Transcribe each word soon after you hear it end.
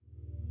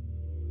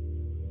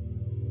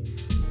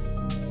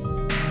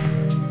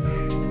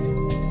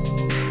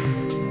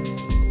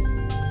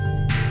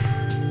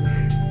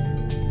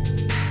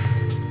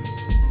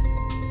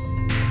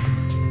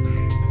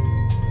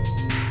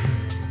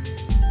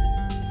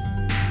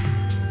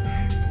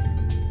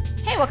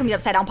Hey, welcome to the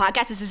Upside Down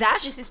Podcast. This is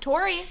Ash. This is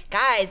Tori.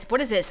 Guys, what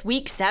is this?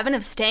 Week 7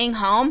 of staying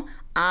home.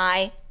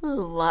 I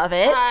love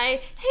it. I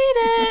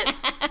hate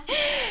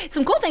it.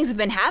 Some cool things have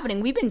been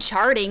happening. We've been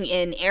charting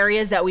in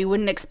areas that we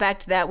wouldn't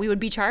expect that we would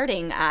be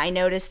charting. I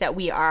noticed that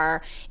we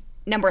are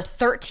number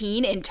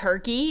 13 in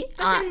Turkey.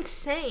 That's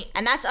insane.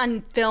 And that's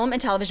on film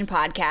and television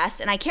podcasts.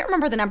 And I can't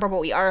remember the number, but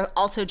we are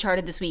also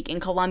charted this week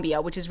in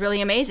Colombia, which is really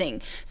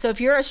amazing. So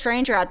if you're a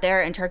stranger out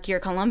there in Turkey or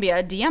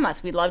Colombia, DM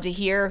us. We'd love to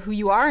hear who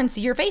you are and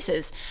see your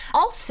faces.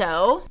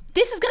 Also,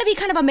 this is going to be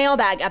kind of a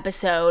mailbag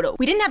episode.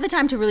 We didn't have the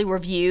time to really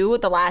review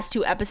the last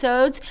 2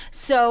 episodes,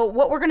 so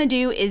what we're going to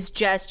do is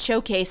just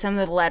showcase some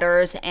of the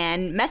letters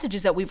and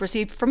messages that we've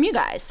received from you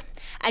guys.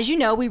 As you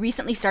know, we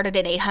recently started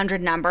an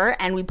 800 number,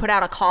 and we put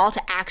out a call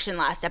to action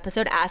last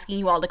episode asking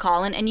you all to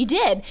call in, and you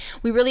did.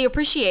 We really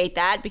appreciate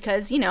that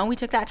because, we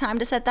took that time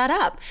to set that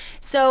up.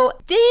 So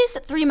these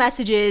 3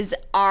 messages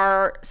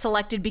are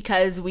selected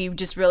because we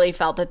just really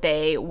felt that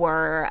they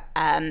were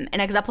an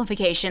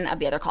exemplification of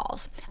the other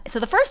calls. So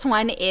the first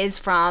one is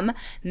from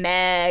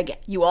Meg.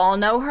 You all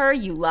know her,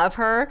 you love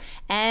her,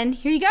 and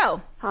here you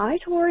go. Hi,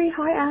 Tori.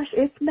 Hi, Ash.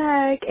 It's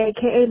Meg,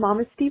 a.k.a.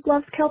 Mama Steve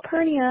Loves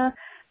Calpurnia.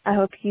 I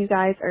hope you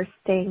guys are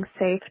staying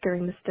safe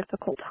during this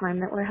difficult time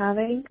that we're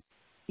having.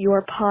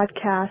 Your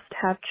podcasts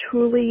have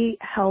truly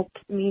helped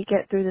me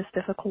get through this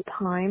difficult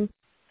time.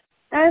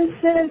 And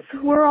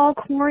since we're all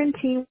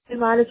quarantined, we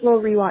might as well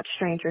rewatch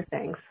Stranger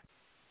Things.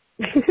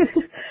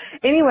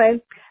 Anyway,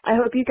 I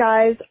hope you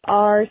guys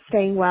are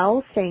staying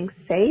well, staying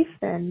safe,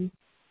 and,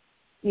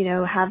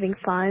 having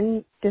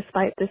fun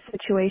despite this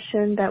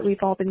situation that we've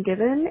all been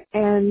given.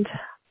 And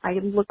I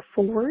look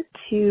forward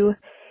to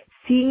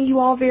seeing you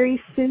all very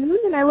soon,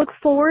 and I look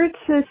forward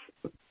to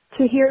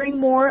hearing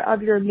more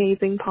of your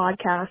amazing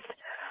podcast.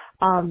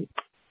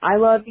 I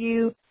love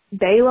you.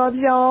 They love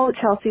y'all.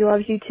 Chelsea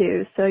loves you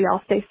too. So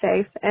y'all stay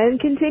safe and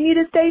continue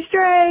to stay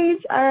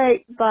strange. All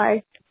right.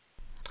 Bye.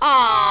 Aww.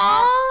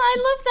 I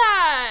love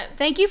that.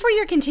 Thank you for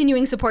your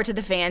continuing support to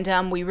the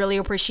fandom. We really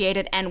appreciate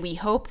it, and we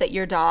hope that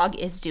your dog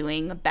is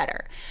doing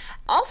better.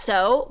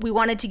 Also, we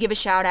wanted to give a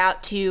shout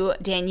out to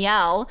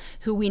Danielle,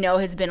 who we know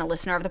has been a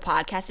listener of the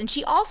podcast, and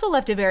she also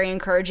left a very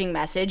encouraging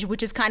message,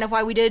 which is kind of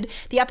why we did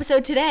the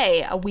episode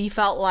today. We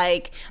felt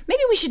like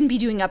maybe we shouldn't be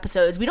doing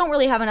episodes. We don't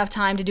really have enough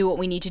time to do what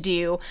we need to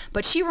do,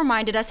 but she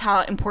reminded us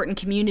how important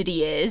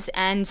community is,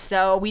 and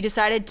so we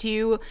decided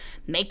to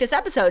make this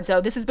episode.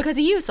 So this is because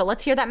of you, so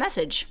let's hear that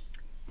message.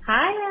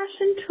 Hi, Ash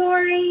and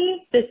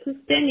Tori. This is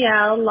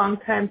Danielle,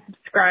 longtime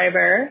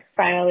subscriber,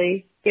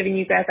 finally giving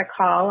you guys a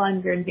call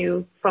on your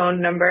new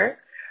phone number,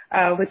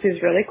 which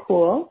is really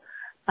cool.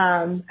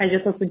 I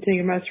just listened to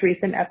your most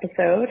recent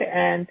episode,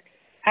 and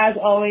as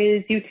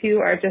always, you two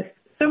are just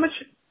so much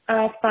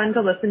fun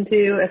to listen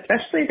to,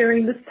 especially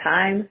during this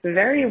time. It's a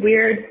very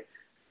weird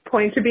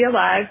point to be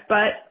alive,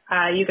 but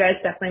you guys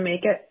definitely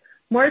make it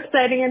more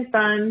exciting and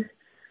fun.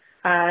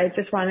 I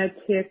just wanted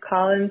to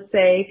call and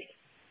say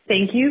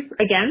thank you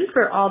again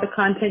for all the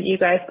content you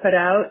guys put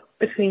out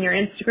between your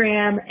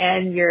Instagram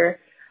and your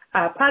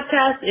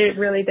podcast. It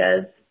really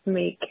does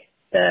make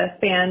the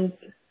fans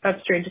of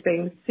Stranger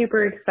Things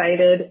super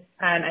excited,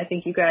 and I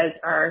think you guys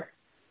are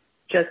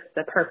just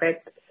the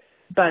perfect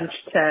bunch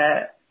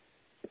to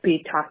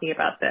be talking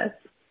about this.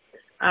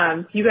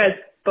 You guys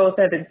both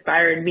have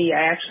inspired me.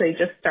 I actually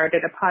just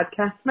started a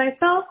podcast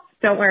myself.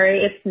 Don't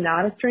worry, it's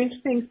not a Stranger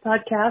Things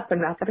podcast.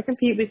 I'm not going to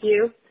compete with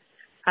you.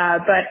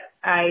 But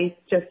I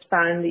just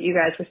found that you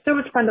guys were so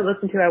much fun to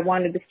listen to. I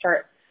wanted to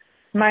start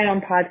my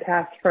own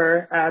podcast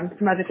for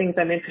some other things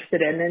I'm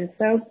interested in. And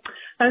so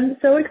I'm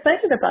so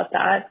excited about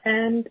that.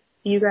 And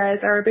you guys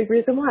are a big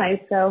reason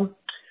why. So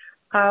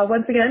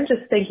once again,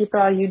 just thank you for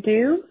all you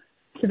do.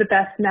 To the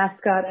best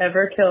mascot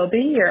ever,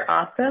 Kilby. You're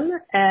awesome.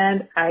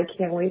 And I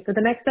can't wait for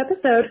the next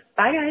episode.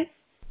 Bye, guys.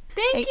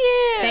 Thank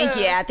you. Thank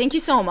you. Yeah, thank you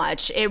so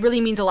much. It really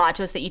means a lot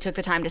to us that you took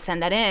the time to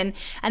send that in.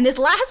 And this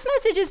last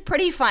message is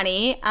pretty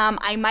funny.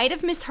 I might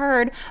have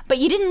misheard, but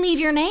you didn't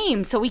leave your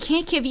name, so we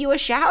can't give you a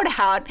shout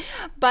out.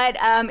 But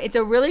it's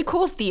a really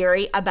cool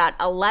theory about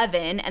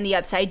 11 and the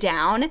Upside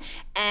Down.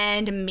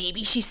 And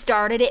maybe she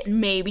started it,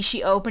 maybe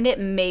she opened it,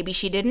 maybe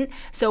she didn't.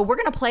 So we're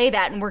going to play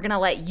that and we're going to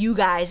let you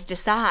guys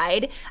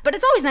decide. But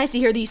it's always nice to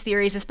hear these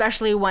theories,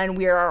 especially when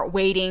we're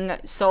waiting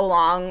so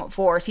long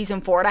for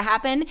season 4 to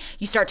happen.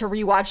 You start to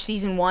rewatch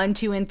season 1,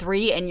 2, and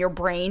 3, and your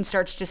brain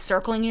starts just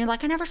circling, and you're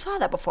like, I never saw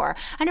that before.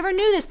 I never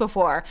knew this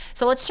before.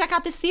 So let's check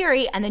out this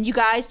theory, and then you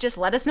guys just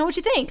let us know what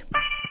you think.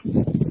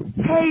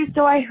 Hey,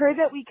 so I heard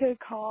that we could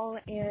call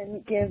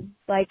and give,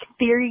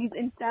 theories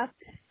and stuff.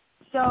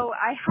 So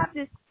I have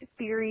this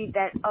theory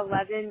that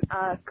 11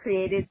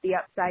 created the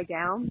Upside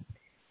Down.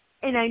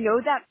 And I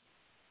know that's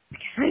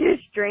kind of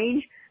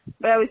strange,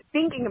 but I was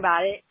thinking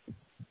about it.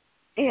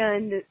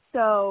 And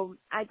so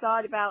I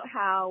thought about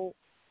how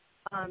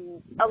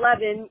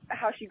 11,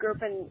 how she grew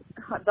up in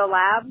the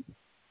lab,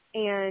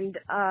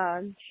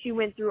 and she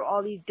went through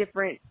all these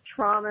different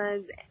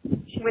traumas.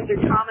 She went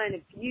through trauma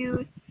and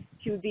abuse.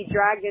 She would be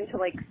dragged into,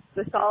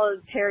 the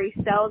solitary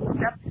cells and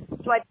stuff.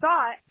 So I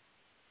thought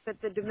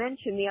that the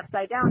dimension, the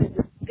Upside Down, is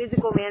this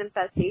physical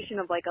manifestation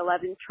of like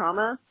 11's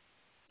trauma,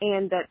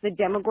 and that the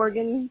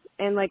Demogorgon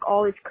and like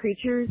all its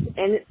creatures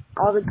and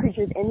all the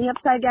creatures in the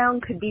Upside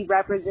Down could be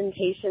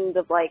representations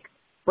of like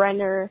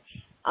Brenner,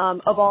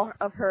 of all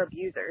of her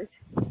abusers.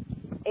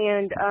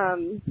 And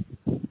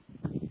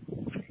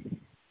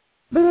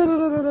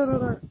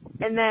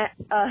that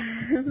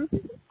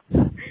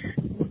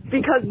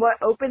because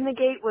what opened the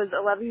gate was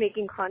 11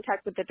 making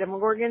contact with the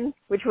Demogorgon,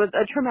 which was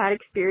a traumatic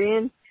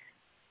experience,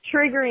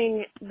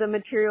 triggering the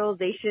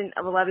materialization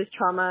of 11's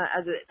trauma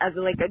as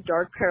like a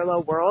dark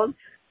parallel world.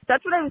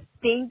 That's what I was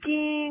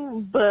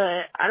thinking,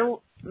 but I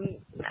don't. Tell me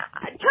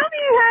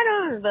how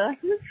to.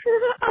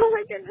 Oh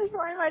my goodness,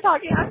 why am I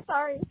talking? I'm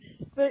sorry,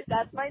 but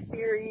that's my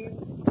theory.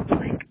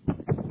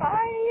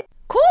 Bye.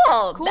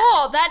 Cool.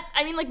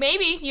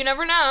 Maybe. You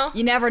never know.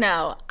 You never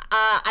know.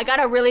 I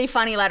got a really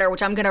funny letter,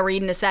 which I'm going to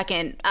read in a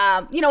second.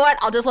 You know what?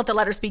 I'll just let the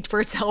letter speak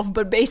for itself.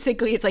 But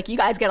basically, it's like you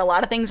guys get a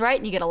lot of things right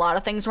and you get a lot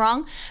of things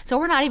wrong. So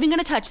we're not even going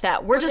to touch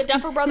that. We're just... the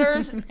Duffer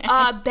Brothers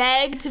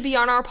beg to be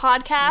on our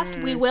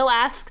podcast, we will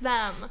ask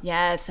them.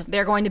 Yes,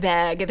 they're going to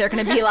beg. They're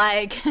going to be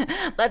like,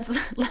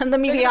 let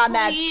me be on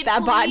that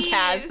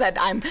podcast that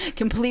I'm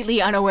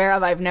completely unaware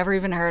of. I've never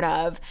even heard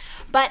of.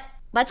 But...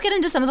 let's get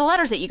into some of the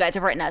letters that you guys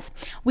have written us.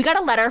 We got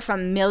a letter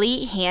from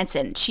Millie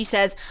Hansen. She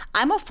says,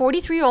 I'm a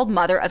 43-year-old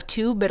mother of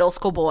 2 middle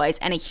school boys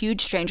and a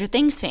huge Stranger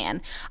Things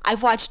fan.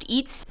 I've watched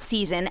each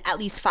season at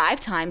least 5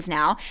 times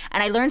now,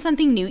 and I learned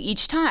something new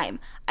each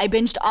time. I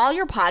binged all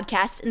your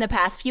podcasts in the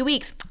past few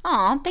weeks.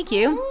 Aw, thank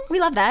you. We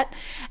love that.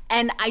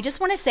 And I just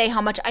want to say how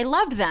much I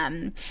loved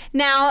them.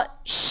 Now,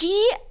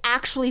 she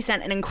actually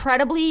sent an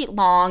incredibly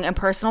long and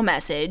personal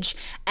message,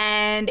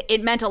 and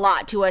it meant a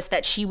lot to us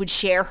that she would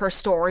share her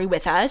story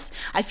with us.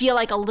 I feel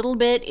like a little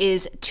bit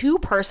is too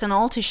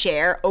personal to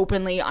share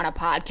openly on a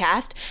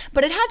podcast,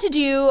 but it had to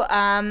do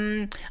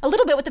a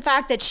little bit with the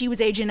fact that she was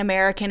Asian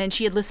American and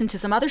she had listened to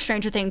some other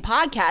Stranger Things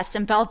podcasts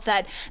and felt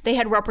that they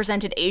had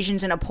represented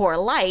Asians in a poor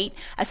light,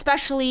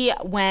 especially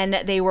when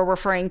they were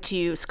referring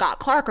to Scott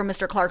Clark or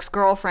Mr. Clark's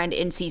girlfriend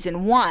in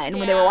season 1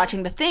 when they were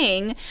watching The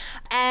Thing.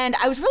 And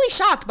I was really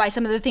shocked by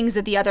some of the things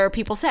that the other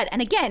people said.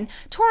 And again,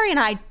 Tori and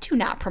I do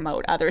not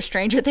promote other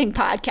Stranger Things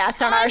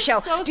podcasts on our show.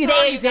 Do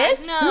they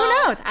exist? No. Who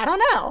knows? I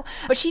don't know.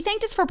 But she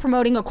thanked us for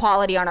promoting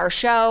equality on our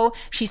show.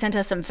 She sent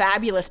us some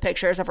fabulous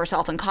pictures of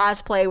herself in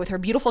cosplay with her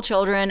beautiful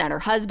children and her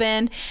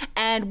husband.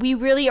 And we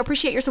really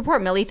appreciate your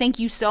support, Millie. Thank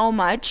you so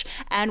much.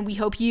 And we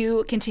hope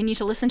you continue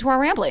to listen to our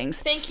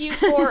ramblings. Thank you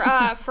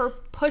for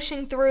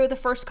pushing through the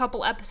first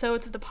couple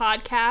episodes of the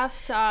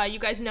podcast. You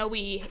guys know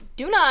we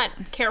do not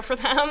care for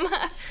them.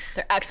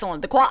 They're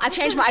excellent. I've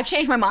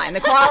changed my mind.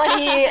 The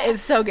quality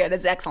is so good.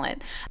 It's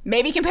excellent.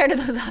 Maybe compared to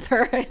those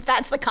other, if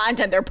that's the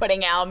content they're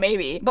putting out,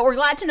 maybe. But we're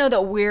glad to know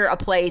that we're a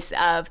place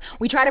of,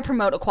 we try to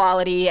promote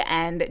equality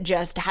and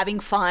just having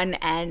fun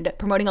and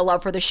promoting a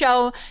love for the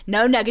show.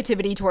 No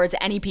negativity towards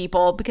any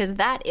people, because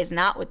that is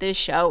not what this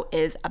show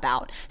is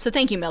about. So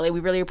thank you, Millie.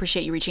 We really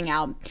appreciate you reaching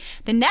out.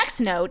 The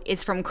next note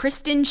is from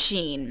Kristen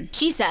Sheen.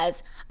 She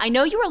says, I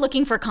know you are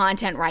looking for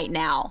content right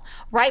now.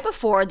 Right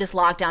before this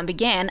lockdown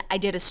began, I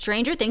did a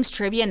Stranger Things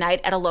trivia night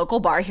at a local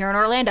bar here in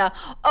Orlando.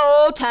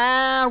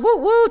 O-Town, woo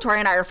woo. Tori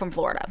and I are from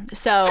Florida,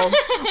 so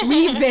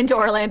we've been to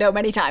Orlando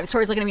many times.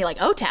 Tori's looking at me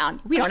like, O-Town?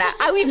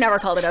 We've never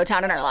called it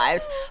O-Town in our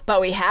lives, but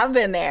we have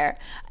been there.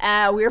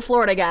 We're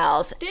Florida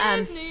gals.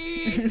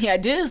 Disney. Yeah,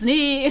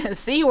 Disney.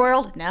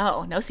 SeaWorld.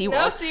 No SeaWorld.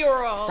 No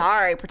SeaWorld.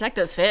 Sorry, protect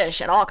those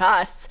fish at all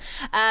costs.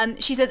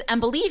 She says,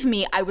 and believe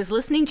me, I was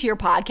listening to your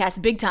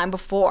podcast big time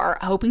before,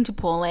 hoping to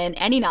pull in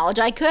any knowledge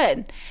I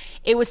could.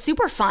 It was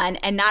super fun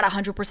and not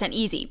 100%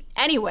 easy.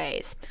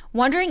 Anyways,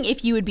 wondering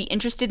if you would be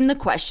interested in the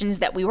questions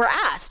that we were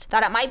asked.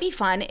 Thought it might be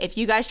fun if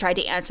you guys tried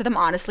to answer them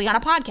honestly on a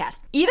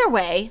podcast. Either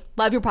way,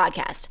 love your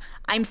podcast.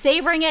 I'm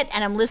savoring it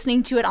and I'm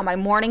listening to it on my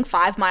morning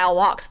 5-mile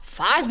walks.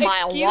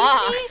 5-mile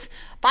walks?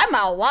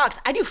 5-mile walks.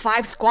 I do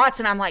 5 squats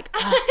and I'm like,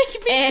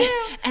 and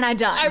I'm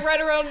done. I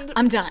ride around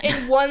I'm done.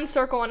 in one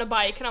circle on a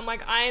bike and I'm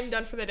like, I am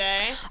done for the day.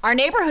 Our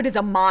neighborhood is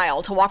a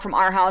mile to walk from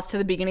our house to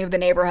the beginning of the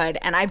neighborhood,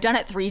 and I've done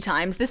it 3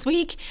 times this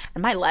week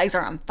and my legs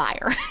are on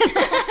fire.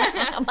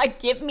 I'm like,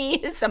 give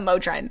me some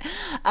Motrin.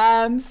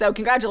 So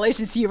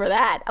congratulations to you for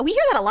that. We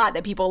hear that a lot,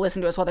 that people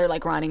listen to us while they're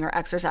like running or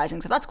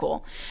exercising, so that's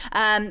cool.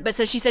 But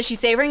so she says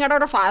she's savoring out her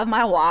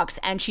 5-mile walks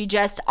and she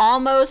just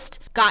almost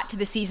got to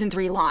the season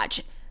 3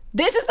 launch.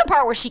 This is the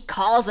part where she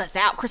calls us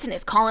out. Kristen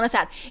is calling us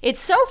out.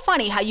 It's so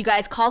funny how you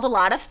guys called a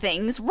lot of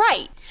things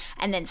right,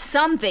 and then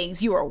some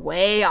things you were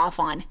way off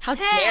on. How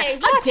dare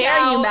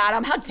you,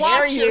 madam? How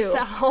dare Watch you?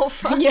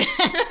 yourself. Yeah.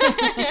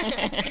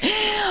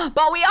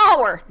 But we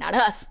all were, not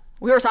us.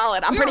 We were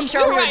solid. I'm pretty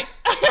sure we were right.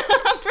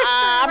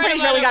 I'm pretty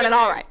sure we got it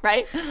all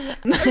right?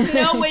 There's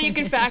no way you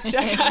can fact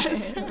check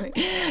us.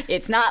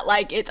 It's not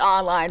like it's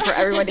online for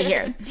everyone to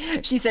hear.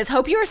 She says,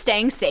 hope you are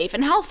staying safe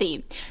and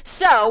healthy.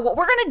 So what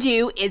we're going to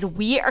do is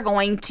we are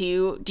going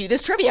to do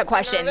this trivia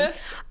question.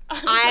 Nervous?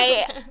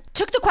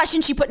 took the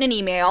question she put in an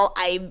email.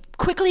 I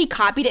quickly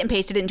copied it and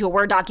pasted it into a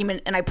Word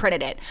document, and I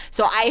printed it.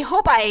 So I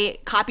hope I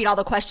copied all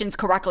the questions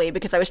correctly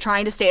because I was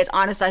trying to stay as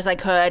honest as I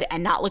could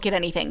and not look at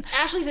anything.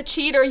 Ashley's a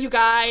cheater, you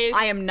guys.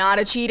 I am not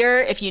a cheater.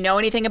 If you know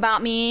anything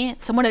about me,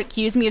 someone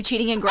accused me of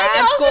cheating in grad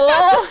school.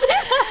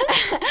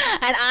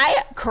 And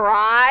I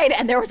cried,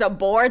 and there was a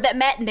board that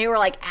met, and they were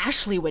like,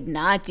 Ashley would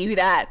not do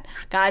that.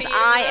 Guys,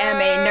 I am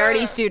a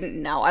nerdy student.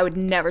 No, I would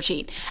never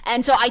cheat.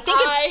 And so I think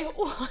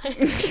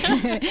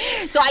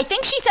so I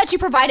think she said she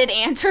provided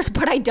answers,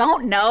 but I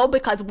don't know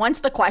because once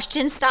the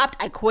questions stopped,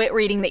 I quit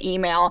reading the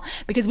email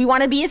because we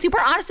want to be as super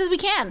honest as we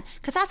can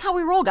because that's how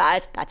we roll,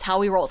 guys. That's how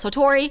we roll. So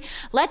Tori,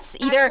 let's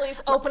either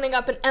Ashley's opening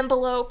up an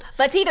envelope.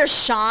 Let's either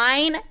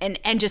shine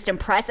and just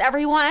impress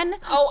everyone.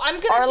 Oh, I'm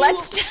gonna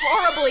do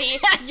horribly.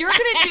 You're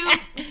gonna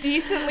do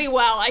decently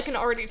well. I can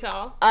already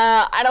tell.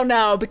 I don't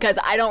know because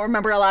I don't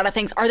remember a lot of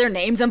things. Are there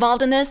names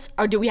involved in this,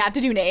 or do we have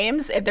to do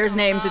names? If there's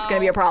names, it's gonna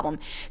be a problem.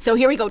 So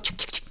here we go.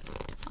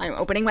 I'm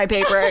opening my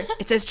paper.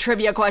 It says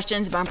trivia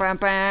questions. Bum, bum,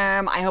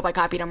 bum. I hope I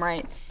copied them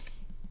right.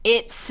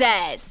 It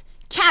says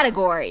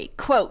category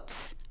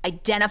quotes.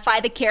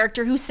 Identify the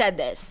character who said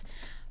this.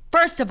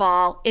 First of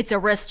all, it's a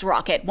wrist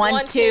rocket.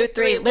 One, two,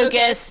 three,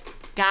 Lucas.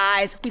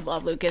 Guys, we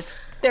love Lucas.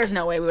 There's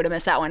no way we would have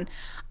missed that one.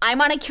 I'm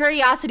on a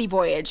curiosity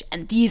voyage,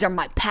 and these are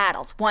my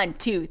paddles. 1,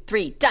 2,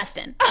 3,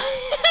 Dustin.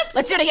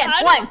 Let's do it again.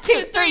 1,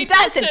 2, 3,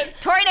 Dustin.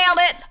 Tori nailed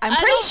it. I'm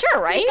pretty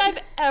sure, right? I don't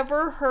think I've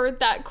ever heard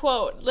that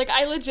quote. Like,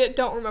 I legit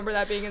don't remember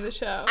that being in the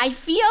show. I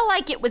feel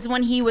like it was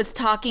when he was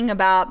talking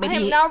about maybe... I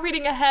am now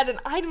reading ahead, and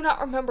I do not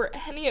remember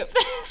any of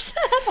this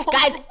at all.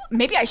 Guys,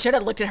 maybe I should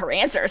have looked at her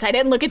answers. I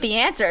didn't look at the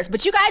answers.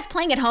 But you guys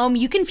playing at home,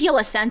 you can feel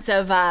a sense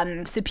of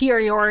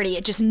superiority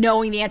at just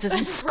knowing the answers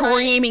and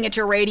screaming at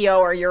your radio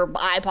or your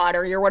iPod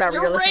or your whatever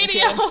you're listening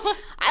to.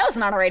 I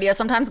listen on a radio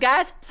sometimes,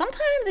 guys.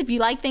 Sometimes if you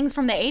like things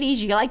from the 80s,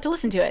 you like to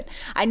listen to it.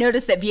 I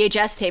noticed that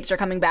VHS tapes are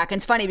coming back, and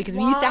it's funny because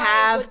we used to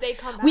have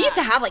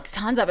like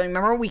tons of them.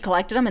 Remember, we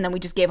collected them and then we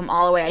just gave them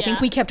all away. I think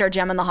we kept our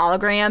Gem and the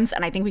Holograms,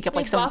 and I think we kept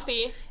like some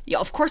Buffy. Yeah,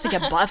 of course we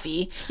kept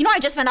Buffy. You know, I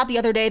just found out the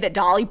other day that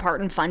Dolly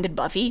Parton funded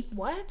Buffy.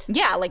 What?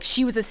 Yeah, like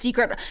she was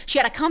she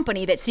had a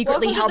company that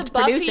secretly helped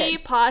produce it.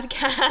 Welcome to the Buffy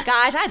podcast.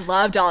 Guys, I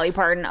love Dolly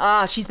Parton.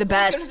 Oh, she's the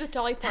best. Welcome to the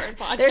Dolly Parton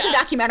podcast. There's a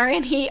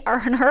documentary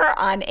on her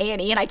on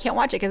A&E, and I can't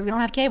watch it because we don't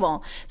have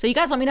cable. So you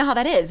guys let me know how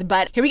that is.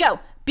 But here we go.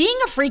 Being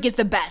a freak is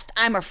the best.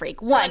 I'm a freak.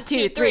 1,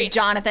 2, 3,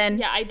 Jonathan.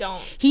 Yeah, I don't.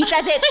 He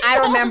says it. I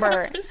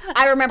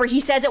remember.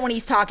 He says it when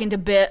he's talking to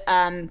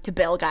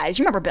Bill, guys.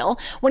 You remember Bill?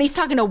 When he's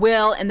talking to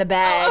Will in the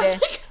bed.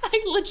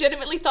 I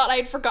legitimately thought I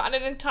had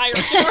forgotten an entire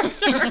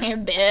character.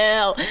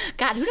 Bill.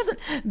 God, who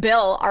doesn't?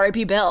 Bill.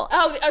 R.I.P. Bill.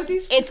 Oh, are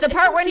these? It's the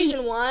part when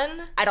season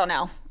 1. I don't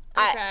know.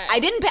 Okay.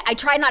 I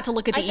tried not to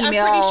look at the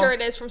email. I'm pretty sure it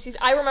is from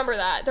season. I remember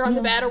that they're on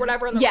the bed or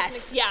whatever. And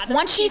yes. Yeah.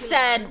 Once she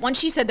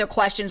said the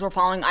questions were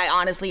following,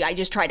 I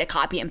just tried to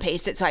copy and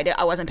paste it, so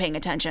I wasn't paying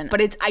attention.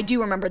 But I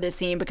do remember this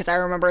scene because I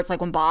remember it's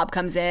like when Bob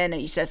comes in and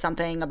he says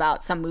something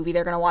about some movie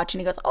they're gonna watch, and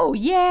he goes, "Oh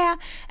yeah,"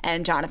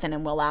 and Jonathan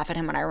and Will laugh at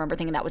him, and I remember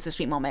thinking that was a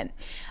sweet moment.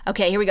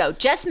 Okay, here we go.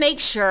 Just make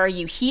sure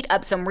you heat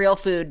up some real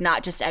food,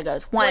 not just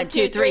Eggos. 1,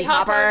 2, 3,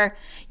 Hopper.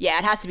 Yeah,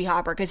 it has to be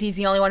Hopper because he's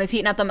the only one who's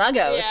heating up the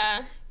Muggos.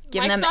 Yeah.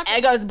 Giving them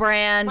Eggos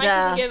brand. Mike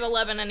doesn't give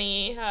 11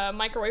 any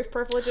microwave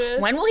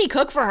privileges. When will he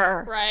cook for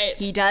her? Right.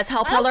 He does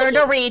help her learn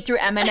to read through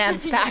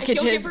M&M's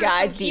packages,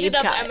 guys. Deep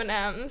cut.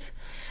 M&M's.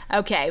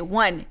 Okay,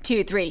 1,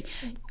 2, 3.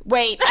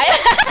 Wait.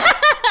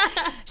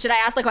 Should I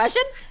ask the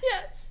question?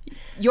 Yes.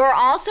 You're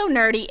also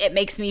nerdy. It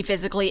makes me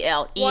physically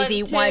ill.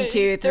 Easy. 1,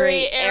 2,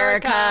 3.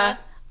 Erica.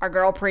 Our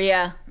girl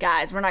Priya.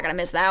 Guys, we're not going to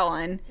miss that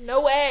one. No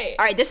way.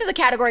 All right, this is a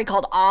category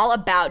called All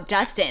About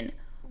Dustin.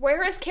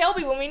 Where is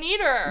Kilby when we need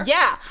her?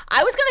 Yeah,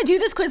 I was going to do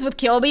this quiz with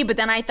Kilby, but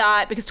then I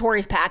thought, because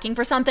Tori's packing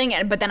for something,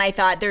 but then I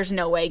thought there's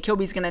no way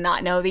Kilby's going to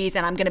not know these,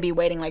 and I'm going to be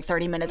waiting like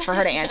 30 minutes for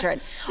her to answer it.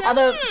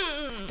 Although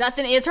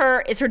Dustin is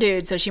her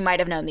dude, so she might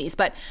have known these.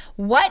 But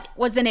what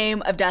was the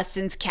name of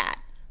Dustin's cat?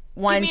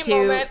 1, 2.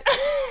 Moment.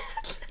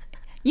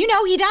 You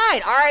know he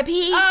died.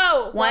 R.I.P.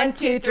 Oh. 1,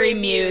 2, 3,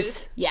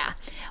 Muse. Yeah.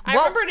 I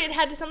remembered it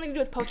had something to do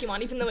with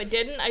Pokemon, even though it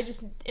didn't.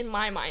 In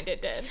my mind,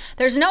 it did.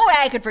 There's no way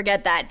I could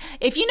forget that.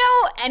 If you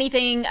know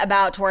anything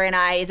about Tori and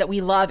I, is that we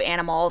love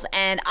animals,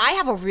 and I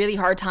have a really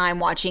hard time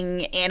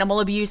watching animal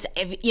abuse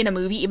in a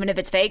movie, even if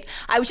it's fake.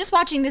 I was just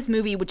watching this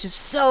movie, which is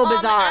so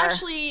bizarre.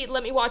 Ashley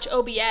let me watch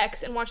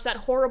OBX and watch that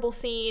horrible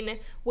scene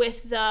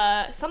with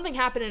something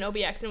happened in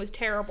OBX and it was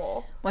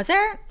terrible. Was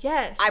there?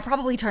 Yes. I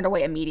probably turned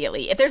away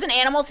immediately. If there's an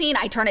animal scene,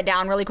 I turn it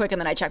down really quick and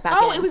then I check back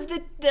in. Oh, it was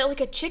the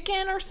like a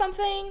chicken or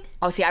something?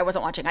 Oh, see, I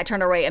wasn't watching. I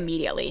turned away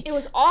immediately. It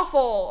was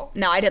awful.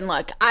 No, I didn't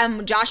look.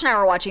 Josh and I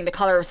were watching The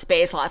Color of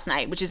Space last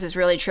night, which is this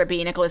really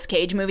trippy Nicolas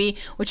Cage movie,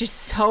 which is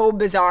so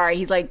bizarre.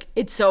 He's like,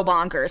 it's so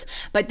bonkers.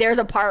 But there's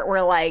a part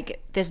where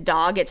like this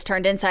dog gets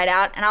turned inside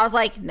out, and I was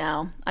like,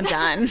 no, I'm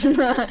done.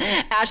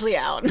 Ashley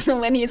out.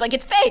 When he's like,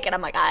 it's fake, and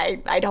I'm like,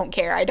 I don't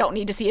care. nowhere. I don't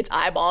need to see its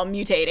eyeball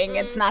mutating.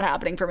 It's not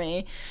happening for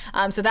me.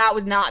 So that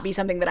would not be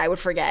something that I would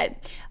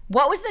forget.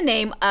 What was the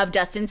name of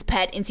Dustin's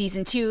pet in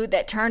season 2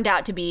 that turned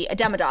out to be a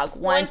demodog?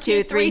 1,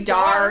 2, 3,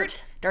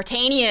 Dart.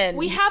 D'Artagnan.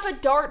 We have a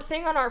dart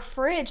thing on our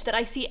fridge that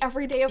I see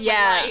every day of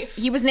my life.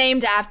 He was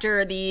named after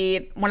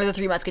one of the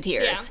Three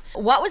Musketeers.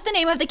 Yeah. What was the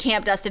name of the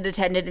camp Dustin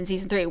attended in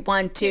season 3?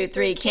 1, 2,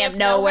 3, Camp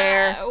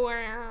Nowhere.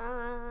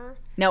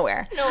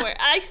 Nowhere.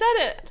 I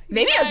said it.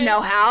 Maybe it was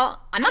Know-How.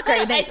 I'm not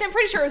great with this. I'm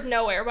pretty sure it was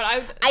Nowhere, but I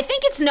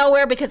think it's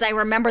Nowhere because I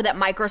remember that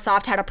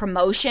Microsoft had a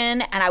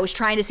promotion, and I was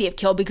trying to see if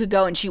Kilby could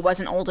go, and she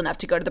wasn't old enough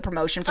to go to the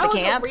promotion for the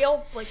camp. It was a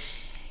real,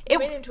 it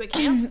went into a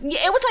camp?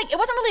 It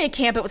wasn't really a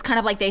camp. It was kind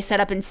of like they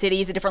set up in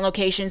cities at different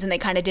locations, and they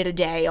kind of did a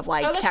day of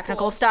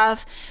technical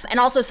stuff. And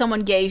also someone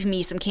gave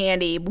me some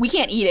candy. We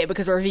can't eat it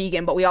because we're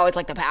vegan, but we always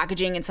like the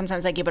packaging, and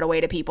sometimes I give it away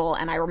to people,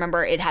 and I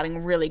remember it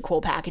having really cool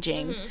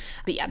packaging.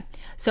 But yeah.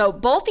 So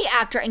both the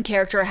actor and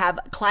character have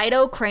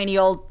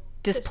cleidocranial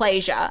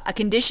dysplasia, a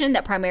condition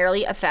that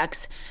primarily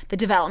affects the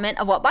development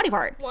of what body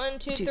part? 1,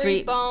 2,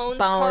 3, bones,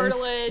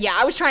 cartilage. Yeah,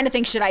 I was trying to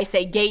think, should I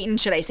say Gaten?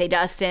 Should I say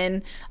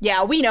Dustin?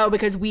 Yeah, we know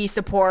because we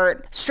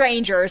support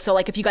strangers. So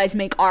if you guys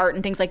make art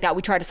and things like that,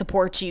 we try to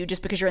support you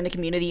just because you're in the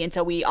community. And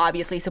so we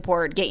obviously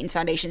support Gaten's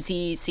Foundation,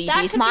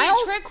 CCD Smiles. That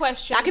could be a trick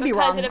question. That could be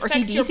wrong. Or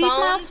CDC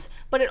Smiles.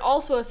 But it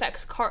also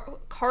affects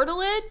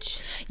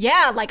cartilage.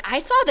 Yeah, I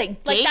saw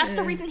that Gaten... that's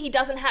the reason he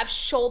doesn't have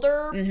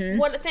shoulder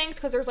things,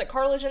 because there's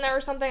cartilage in there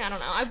or something. I don't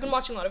know. I've been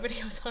watching a lot of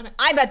videos on it.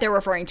 I bet they're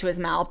referring to his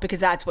mouth because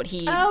that's what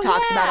he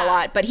talks about a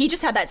lot. But he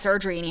just had that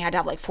surgery and he had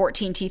to have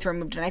 14 teeth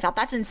removed. And I thought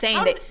that's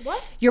insane.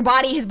 What?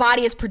 His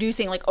body is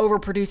producing,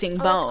 overproducing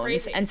bones. That's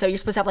crazy. And so you're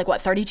supposed to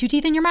have 32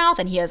 teeth in your mouth,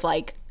 and he has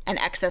an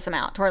excess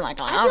amount. Or I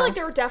feel like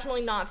there were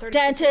definitely not 32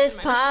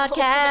 Dentist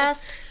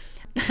podcast.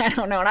 I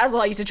don't know. When I was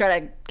little, I used to try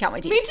to count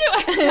my teeth. Me too.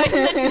 I do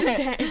that to this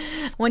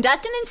day. When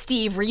Dustin and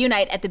Steve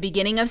reunite at the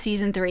beginning of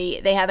season 3,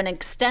 they have an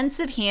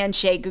extensive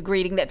handshake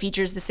greeting that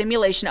features the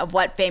simulation of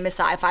what famous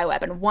sci-fi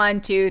weapon?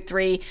 1, 2,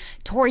 3.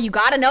 Tori, you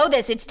gotta know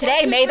this. It's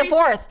today, May the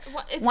 4th.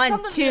 It's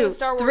 1, 2,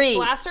 Star Wars 3.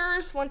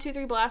 Blasters. 1, 2,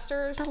 3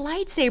 blasters. The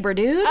lightsaber,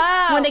 dude.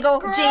 Oh, when they go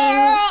girl, jing,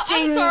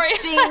 I'm sorry.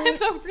 jing. I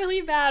have a really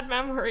bad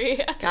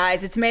memory.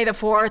 Guys, it's May the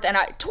 4th, and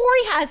Tori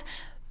has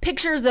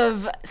pictures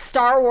of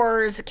Star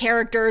Wars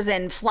characters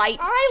and flight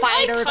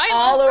fighters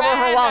all over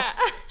her walls.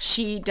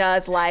 She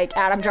does like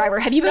Adam Driver.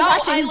 Have you been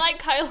watching? I like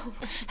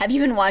Kylo. Have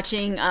you been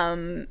watching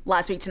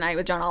Last Week Tonight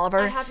with John Oliver?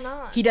 I have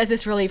not. He does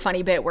this really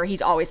funny bit where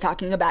he's always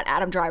talking about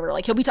Adam Driver.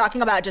 He'll be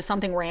talking about just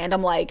something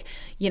random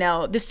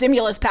the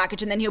stimulus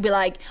package, and then he'll be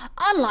like,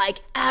 unlike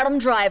Adam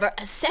Driver,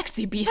 a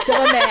sexy beast of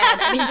a man.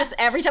 And he just,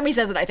 every time he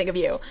says it, I think of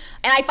you.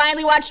 And I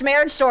finally watched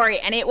Marriage Story,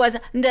 and it was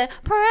depressing.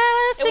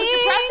 It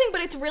was depressing,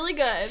 but it's really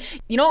good.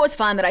 You know what was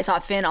fun that I saw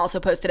Finn also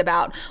posted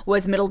about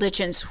was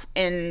Middleditch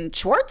and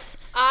Schwartz?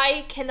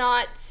 I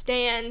cannot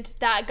stand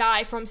that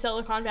guy from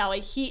Silicon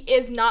Valley. He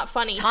is not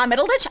funny. Tom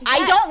Middleditch? Yes.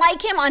 I don't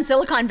like him on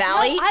Silicon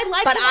Valley. No, I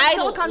like him on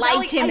Silicon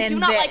Valley. I do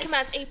not like him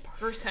as a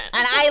person.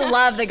 And I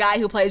love the guy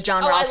who plays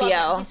John Ralphio.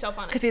 I love him. He's so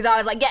funny. Because he's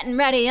always getting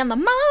ready in the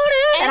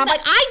morning. And I'm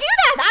like, I do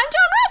that. I'm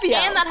John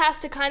Ralphio. And that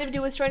has to kind of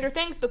do with Stranger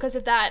Things because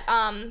of that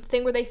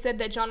thing where they said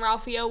that John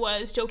Ralphio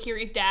was Joe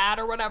Keery's dad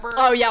or whatever.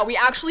 Oh, yeah. We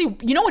actually,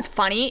 you know what's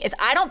funny is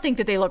I don't think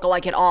that they look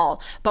alike at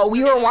all. But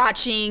we were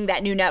watching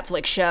that new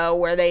Netflix show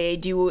where they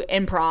do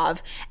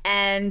improv.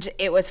 And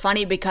it was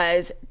funny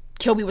because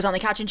Kilby was on the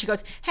couch and she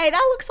goes, hey,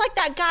 that looks like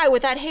that guy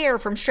with that hair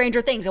from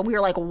Stranger Things. And we were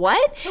like,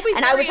 what? Kilby's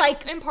and very I was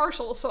like,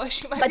 impartial, so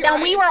she might but be then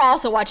right. we were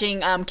also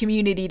watching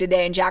Community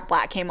today, and Jack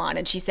Black came on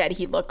and she said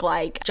he looked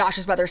like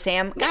Josh's brother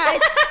Sam. Guys,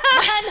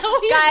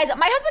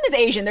 my husband is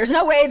Asian. There's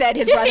no way that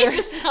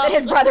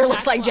his brother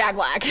looks like Jack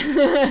Black.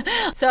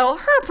 So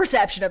her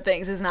perception of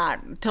things is not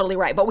totally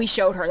right. But we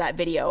showed her that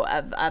video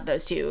of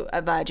those two,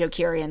 of Joe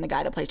Keery and the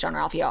guy that plays John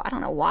Ralphio. I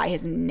don't know why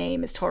his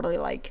name is totally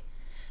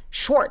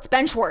Schwartz,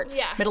 Ben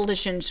Schwartz,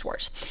 Middleditch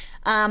Schwartz.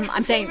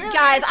 I'm saying,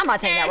 guys, I'm not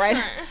saying that right.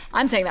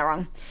 I'm saying that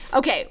wrong.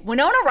 Okay,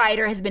 Winona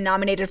Ryder has been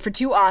nominated for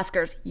 2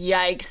 Oscars.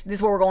 Yikes, this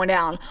is where we're going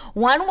down.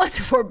 One was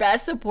for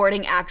Best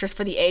Supporting Actress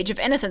for The Age of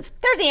Innocence.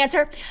 There's the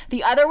answer.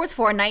 The other was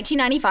for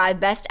 1995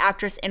 Best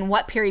Actress in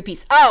what period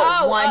piece?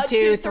 1,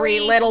 2, 3,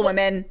 Little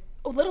Women.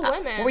 Little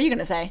Women. What were you going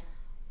to say?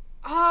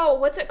 Oh,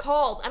 what's it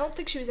called? I don't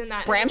think she was in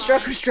that. Bram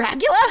Stoker's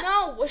Dracula?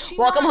 No, was she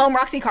Welcome Home,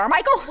 Roxy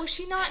Carmichael? Was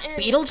she not in...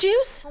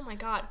 Beetlejuice? Oh my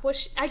god.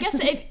 I guess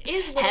it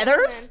is Little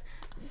Heathers?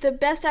 Women. The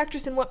Best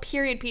Actress in what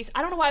period piece?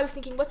 I don't know why I was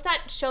thinking, what's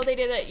that show they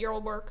did at your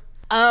old work?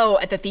 Oh,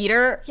 at the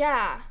theater?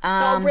 Yeah.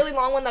 The really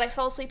long one that I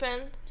fell asleep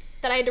in,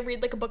 that I had to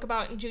read a book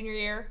about in junior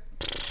year.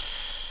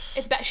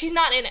 It's bad. She's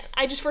not in it.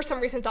 I just for some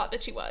reason thought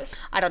that she was.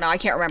 I don't know. I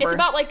can't remember. It's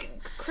about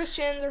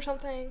Christians or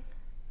something.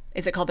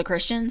 Is it called The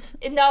Christians?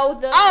 No,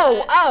 the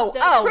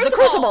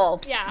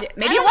Crucible. Yeah.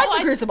 Maybe it was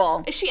The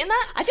Crucible. Is she in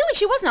that? I feel like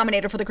she was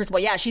nominated for The Crucible.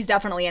 Yeah, she's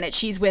definitely in it.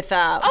 She's with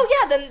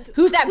then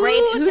who's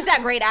that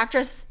great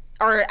actress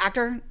or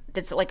actor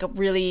that's a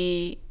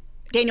really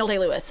Daniel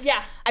Day-Lewis.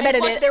 Yeah. I bet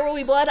it is. There Will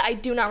Be Blood. I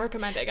do not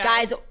recommend it,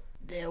 guys.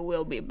 there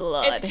will be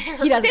blood. It's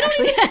terrible. He doesn't They don't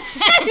actually. even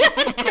say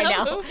it in I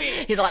the know. movie.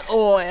 He's like,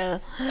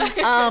 oil.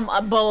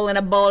 A bowl in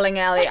a bowling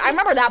alley. I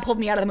remember that pulled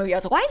me out of the movie. I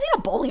was like, why is he in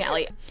a bowling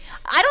alley?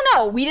 I don't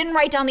know. We didn't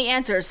write down the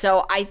answers,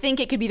 so I think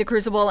it could be The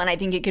Crucible, and I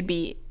think it could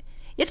be.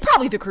 It's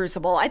probably The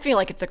Crucible. I feel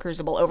like it's The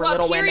Crucible over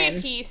Little period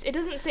Women. piece. It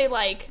doesn't say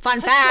like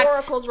Fun fact.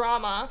 historical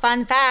drama.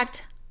 Fun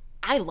fact,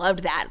 I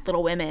loved that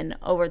Little Women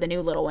over the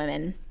new Little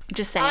Women.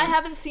 Just saying. I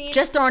haven't seen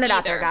Just throwing it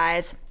out there, either.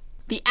 guys.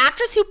 The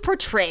actress who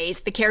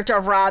portrays the character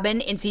of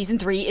Robin in season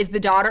 3 is the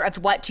daughter of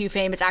what two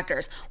famous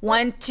actors?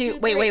 Wait. Do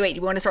we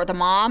want to start with the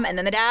mom and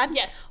then the dad?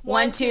 Yes.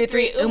 1, 2,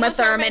 3. Uma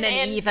Thurman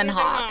and Ethan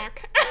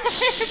Hawke.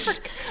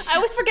 I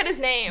always forget his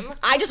name.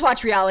 I just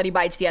watched Reality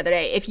Bites the other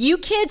day. If you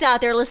kids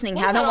out there listening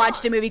What is haven't that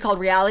watched on? a movie called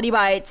Reality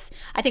Bites,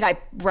 I think I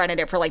rented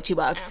it for like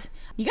 $2.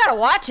 You gotta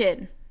watch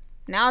it.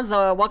 Now's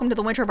the welcome to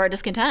the winter of our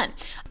discontent.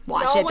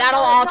 Watch No it. one That'll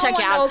knows- all no check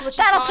one out. knows what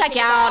you're That'll check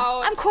talking out.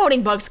 about. I'm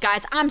quoting books,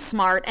 guys. I'm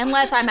smart,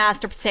 unless I'm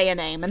asked to say a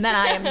name, and then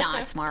I am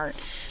not smart.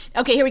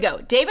 Okay, here we go.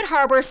 David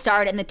Harbour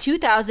starred in the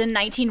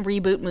 2019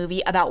 reboot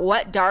movie about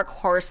what Dark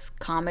Horse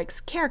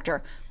Comics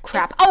character?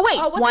 Crap.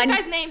 what's the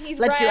guy's name? He's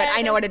Let's do it. red.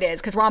 I know what it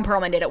is because Ron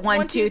Perlman did it.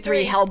 1, 2,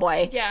 3,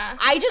 Hellboy. Yeah.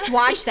 I just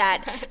watched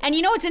that, and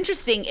you know what's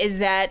interesting is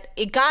that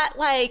it got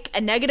like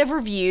a negative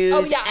reviews.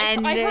 Oh yeah,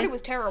 and I heard it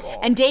was terrible.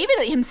 and David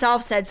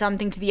himself said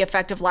something to the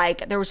effect of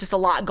like there was just a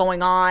lot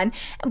going on,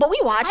 but we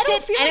watched I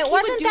don't it feel and like it he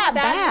wasn't would do that a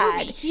bad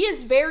bad. movie. He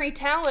is very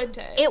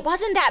talented. It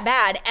wasn't that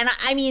bad, and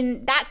I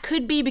mean that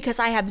could be because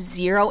I have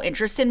zero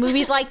interest in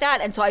movies like that,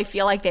 and so I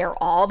feel like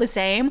they're all the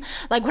same.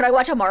 Like when I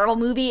watch a Marvel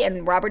movie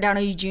and Robert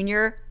Downey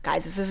Jr.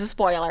 Guys, this is a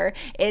spoiler.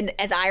 And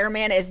as Iron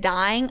Man is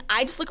dying,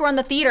 I just look around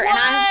the theater and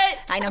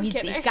I know I'm he's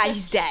kidding.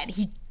 he's dead.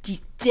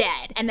 He's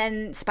dead. And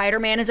then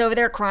Spider-Man is over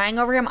there crying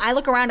over him. I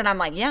look around and I'm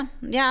like, yeah,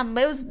 it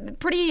was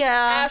pretty.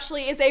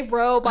 Ashley is a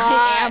robot.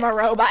 I am a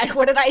robot.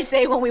 What did I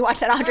say when we watched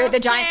that Andre the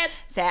Giant?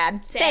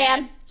 Sad.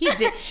 Sad. He's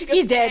dead. She goes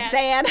He's dead.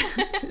 sad.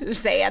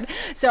 Sad.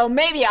 So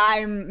maybe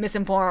I'm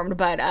misinformed,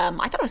 but I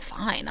thought it was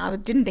fine. I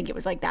didn't think it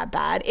was like that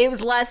bad. It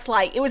was less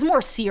like, it was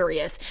more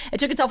serious. It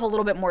took itself a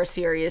little bit more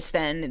serious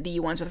than the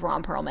ones with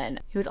Ron Perlman.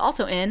 He was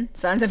also in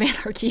Sons of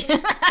Anarchy.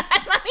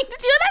 That's nothing to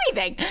do with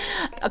anything.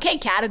 Okay,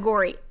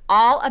 category.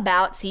 All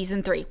about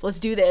season 3. Let's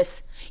do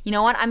this. You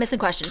know what? I'm missing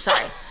questions.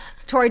 Sorry.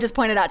 Tori just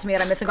pointed out to me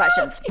that I'm missing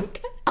questions.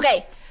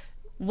 Okay.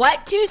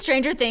 What two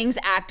Stranger Things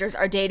actors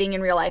are dating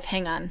in real life?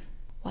 Hang on.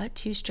 What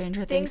two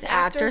Stranger Things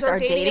actors are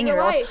dating in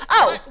real life?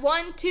 Oh,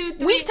 1, 2,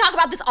 3. we talk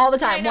about this all the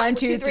time. I know. 1,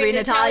 2, 3.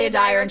 Natalia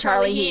Dyer and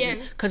Charlie Heaton.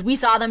 Because we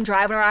saw them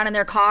driving around in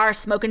their car,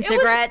 smoking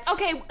cigarettes.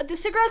 Okay, the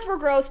cigarettes were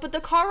gross, but the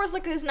car was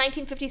like this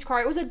 1950s car.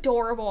 It was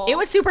adorable. It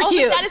was super I was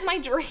cute. Like, that is my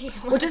dream.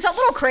 Which is a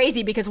little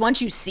crazy because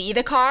once you see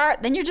the car,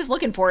 then you're just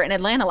looking for it in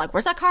Atlanta. Like,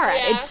 where's that car at?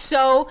 Yeah. It's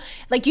so,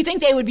 like, you think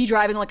they would be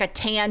driving like a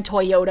tan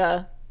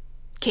Toyota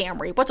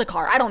Camry. What's a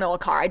car? I don't know a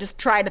car. I just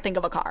tried to think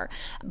of a car.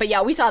 But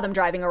yeah, we saw them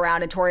driving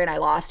around and Tori and I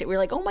lost it. We were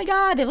like, oh my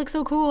God, they look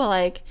so cool.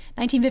 Like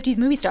 1950s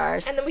movie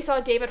stars. And then we saw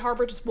David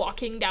Harbour just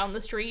walking down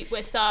the street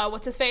with,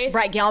 what's his face?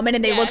 Brett Gelman,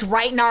 and they Yes. looked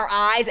right in our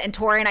eyes, and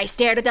Tori and I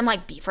stared at them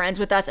like, be friends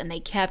with us, and they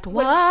kept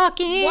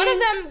walking. One of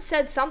them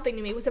said something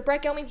to me. Was it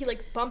Brett Gelman? He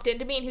like bumped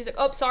into me and he was like,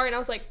 oh, sorry. And I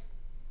was like,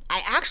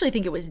 I actually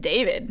think it was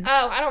David.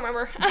 oh, I don't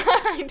remember.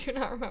 I do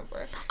not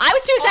remember. I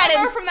was too All I excited.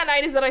 remember from that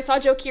night is that I saw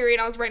Joe Keery and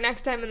I was right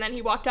next to him, and then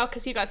he walked out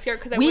because he got scared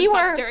because I We wouldn't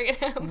stop were staring at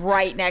him.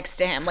 right next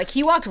to him. Like,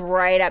 he walked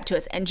right up to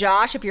us. And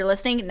Josh, if you're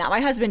listening, not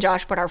my husband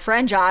Josh, but our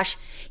friend Josh,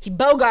 he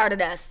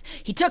bogarted us.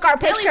 He took our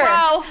picture.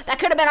 bro. That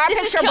could have been our This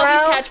picture, is bro.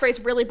 Kelby's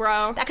catchphrase, really,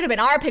 bro. That could have been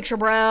our picture,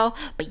 bro.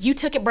 But you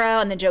took it, bro.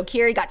 And then Joe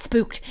Keery got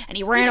spooked, and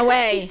he ran He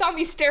away. saw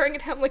me staring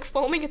at him, like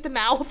foaming at the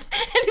mouth,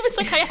 and he was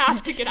like, I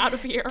have to get out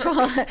of here.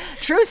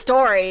 True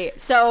story.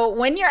 So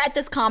when you're at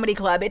this comedy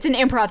club, it's an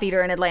improv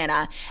theater in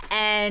Atlanta,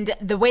 and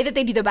the way that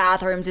they do the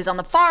bathrooms is on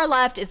the far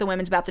left is the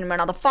women's bathroom,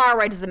 and on the far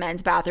right is the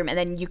men's bathroom, and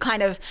then you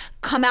kind of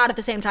come out at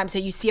the same time, so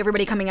you see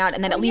everybody coming out,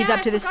 and then it leads yeah,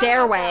 up to I the forgot about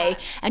stairway.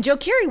 that. And Joe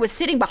Keery was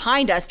sitting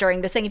behind us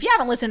during this thing. If you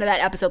haven't listened to that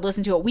episode,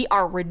 listen to it. We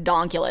are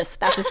redonkulous.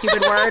 That's a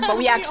stupid word, but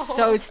we act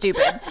so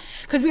stupid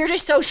because we were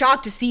just so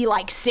shocked to see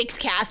like 6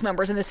 cast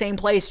members in the same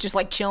place, just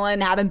like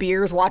chilling, having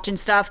beers, watching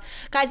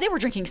stuff. Guys, they were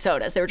drinking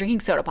sodas. They were drinking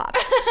soda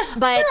pops.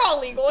 But They're all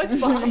legal, it's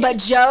fine. but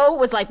Joe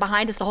was like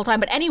behind us the whole time.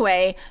 But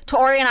anyway,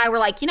 Tori and I were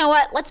like, you know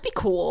what? Let's be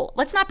cool.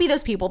 Let's not be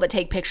those people that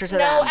take pictures of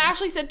no, them.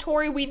 Ashley said,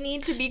 Tori, we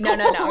need to be cool.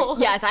 No.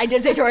 Yes, I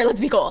did say, Tori,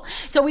 let's be cool.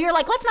 So we were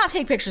like, let's not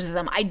take pictures of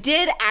them. I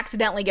did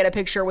accidentally get a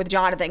picture with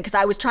Jonathan because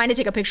I was trying to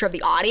take a picture of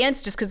the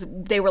audience just because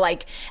they were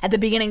like, at the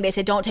beginning, they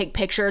said, don't take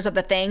pictures of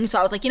the thing. So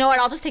I was like, you know what?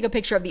 I'll just take a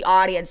picture of the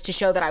audience to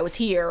show that I was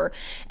here.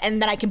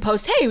 And then I can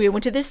post, hey, we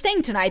went to this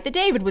thing tonight that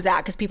David was at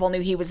because people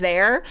knew he was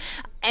there.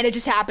 And it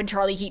just happened.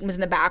 Charlie Heaton was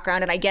in the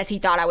background, and I guess he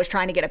thought I was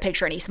trying to get a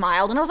picture, and he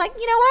smiled. And I was like,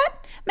 you know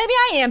what? Maybe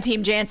I am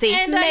Team Jancy.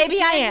 And Maybe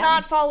I did am.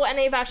 not follow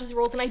any of Ashley's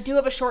rules, and I do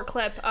have a short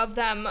clip of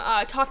them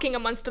talking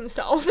amongst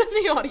themselves in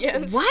the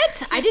audience.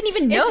 What? I didn't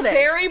even know it's this.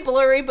 It's very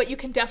blurry, but you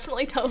can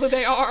definitely tell who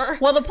they are.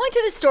 Well, the point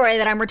to this story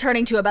that I'm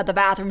returning to about the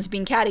bathrooms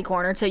being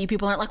catty-cornered, so you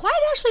people aren't like, why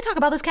did Ashley talk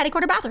about those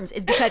catty-cornered bathrooms?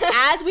 Is because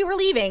as we were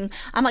leaving,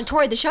 I'm like,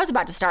 Tori, the show's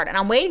about to start, and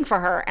I'm waiting for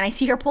her, and I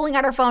see her pulling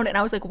out her phone, and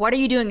I was like, what are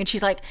you doing? And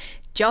she's like,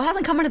 Joe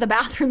hasn't come into the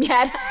bathroom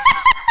yet.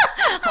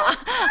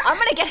 I'm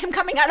gonna get him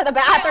coming out of the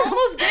bathroom. I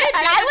almost did.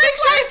 And I was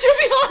like, to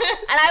be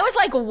honest. And I was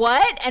like,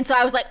 what? And so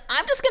I was like,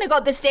 I'm just gonna go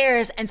up the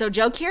stairs. And so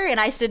Joe Keery and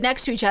I stood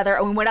next to each other,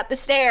 and we went up the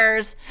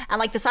stairs, and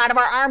like the side of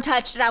our arm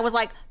touched, and I was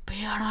like,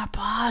 be on our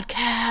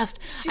podcast.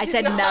 I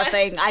said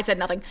nothing.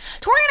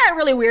 Tori and I are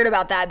really weird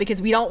about that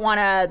because we don't want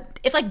to,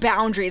 it's like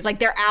boundaries. Like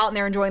they're out and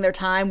they're enjoying their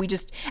time.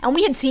 And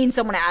we had seen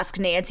someone ask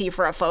Nancy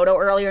for a photo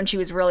earlier, and she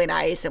was really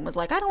nice and was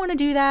like, I don't want to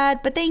do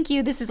that, but thank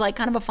you. This is like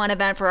kind of a fun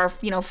event for our,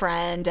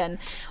 friend. And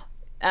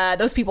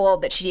those people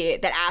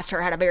that asked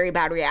her had a very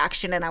bad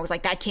reaction, and I was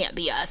like, that can't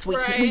be us.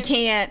 We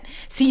can't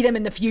see them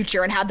in the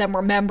future and have them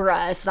remember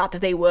us. Not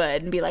that they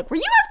would, and be like, were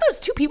you guys those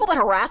two people that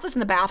harassed us in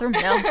the bathroom?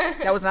 No,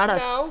 that was not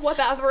us. No, what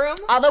bathroom?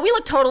 Although we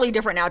look totally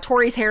different now.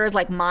 Tori's hair is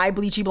like my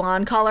bleachy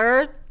blonde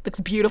color, looks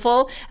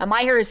beautiful, and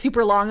my hair is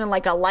super long and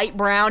like a light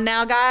brown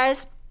now,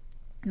 guys.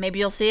 Maybe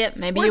you'll see it.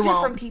 Maybe you won't. We're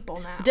different people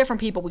now. Different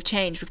people. We've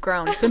changed. We've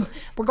grown.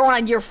 We're going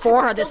on year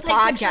 4 of this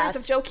podcast.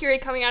 Of Joe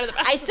Keery coming out of the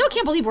bathroom. I still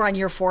can't believe we're on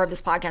year 4 of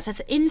this podcast. That's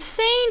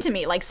insane to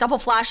me. Like stuff will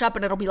flash up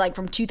and it'll be like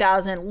from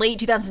late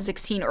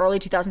 2016, early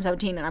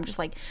 2017, and I'm just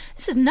like,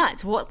 this is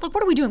nuts. What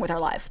are we doing with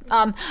our lives?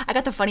 I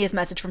got the funniest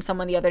message from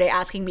someone the other day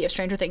asking me if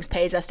Stranger Things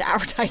pays us to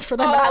advertise for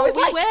them, and I was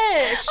like,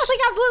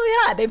 absolutely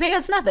not. They pay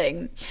us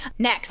nothing.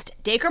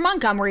 Next, Dacre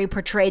Montgomery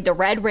portrayed the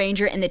Red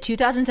Ranger in the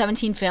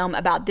 2017 film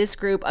about this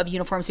group of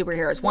uniformed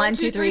superheroes. 1,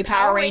 2, 3,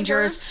 Power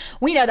Rangers.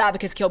 We know that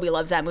because Kilby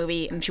loves that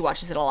movie and she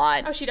watches it a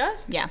lot. Oh, she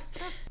does? Yeah.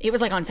 It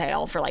was like on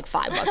sale for like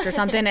 $5 or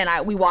something,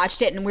 and we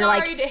watched it, and we were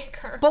like,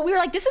 Dacre. But we were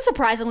like, this is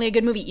surprisingly a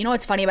good movie. You know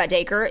what's funny about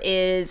Dacre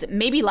is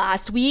maybe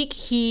last week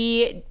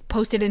he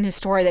posted in his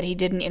story that he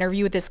did an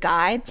interview with this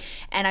guy,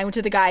 and I went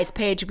to the guy's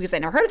page because I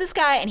never heard of this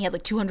guy, and he had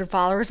like 200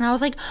 followers, and I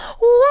was like,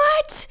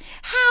 what?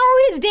 How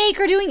is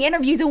Dacre doing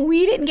interviews and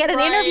we didn't get an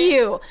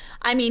interview?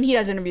 I mean, he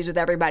does interviews with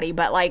everybody,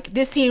 but like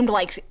this seemed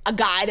like a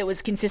guy that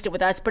was consistent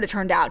with us, but it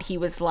turned out he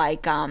was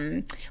like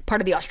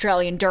part of the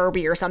Australian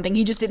Derby or something.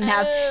 He just didn't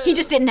have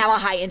a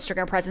high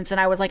Instagram presence,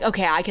 and I was like,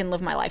 okay, I can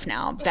live my life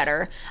now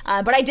better.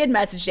 But I did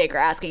message Dacre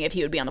asking if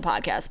he would be on the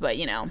podcast, but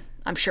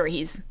I'm sure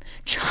he's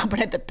chomping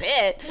at the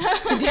bit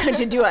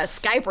to do a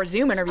Skype or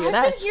Zoom interview with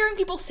us. I've been hearing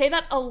people say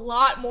that a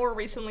lot more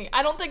recently.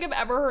 I don't think I've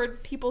ever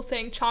heard people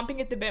saying chomping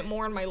at the bit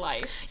more in my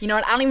life. You know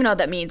what? I don't even know what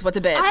that means. What's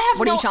a bit?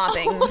 What are you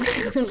chomping?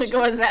 Like,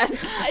 what is that?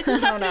 Does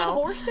it have to do with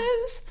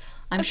horses?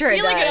 I'm sure it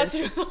does. I feel like it has to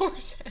do with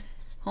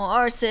horses.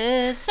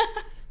 Horses.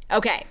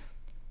 Okay.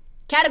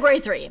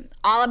 Category 3.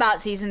 All about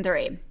season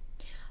 3.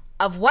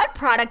 Of what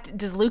product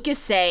does Lucas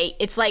say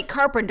it's like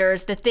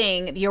Carpenter's The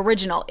Thing, the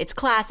original? It's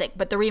classic,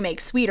 but the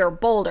remake sweeter,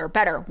 bolder,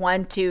 better.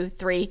 1, 2,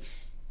 3.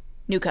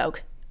 New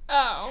Coke.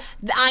 Oh.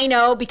 I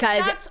know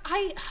because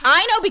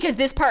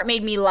this part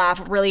made me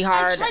laugh really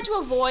hard. I tried to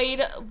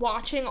avoid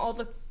watching all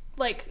the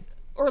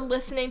or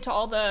listening to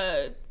all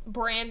the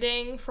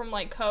branding from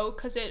Coke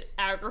because it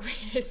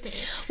aggravated me.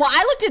 Well,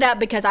 I looked it up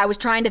because I was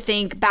trying to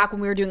think back when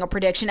we were doing a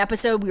prediction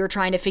episode, we were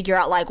trying to figure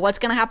out what's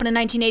going to happen in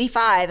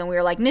 1985, and we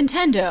were like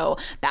Nintendo,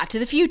 Back to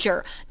the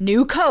Future,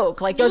 New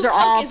Coke, those are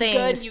all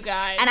things. Good, you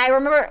guys. And I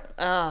remember,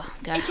 oh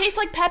god, it tastes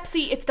like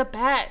Pepsi. It's the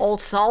best. Old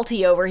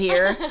salty over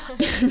here.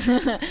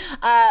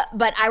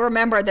 But I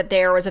remember that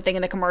there was a thing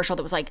in the commercial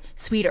that was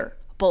sweeter,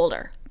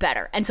 bolder,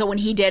 better. And so when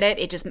he did it,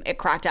 it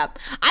cracked up.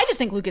 I just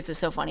think Lucas is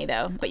so funny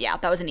though. But yeah,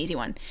 that was an easy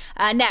one.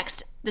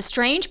 Next, the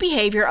strange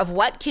behavior of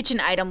what kitchen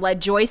item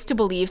led Joyce to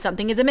believe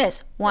something is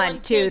amiss?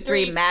 1, 2,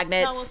 3,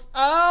 magnets.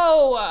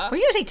 Oh. Were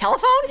you gonna say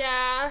telephones?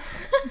 Yeah.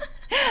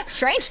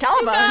 Strange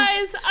telephones.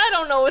 You guys, I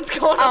don't know what's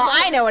going on.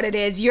 Oh, I know what it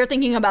is. You're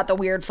thinking about the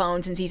weird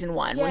phones in season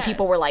 1 when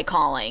people were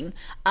calling.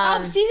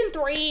 Season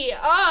 3.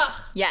 Ugh.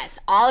 Yes,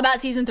 all about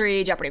season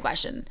 3 Jeopardy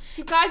question.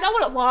 You guys, I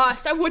would have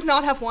lost. I would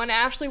not have won.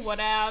 Ashley would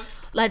have.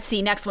 Let's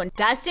see, next one.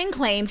 Dustin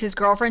claims his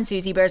girlfriend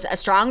Susie bears a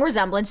strong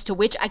resemblance to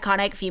which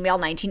iconic female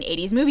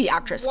 1980s movie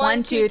actress?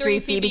 1, 2, 3,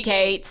 Phoebe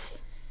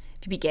Cates.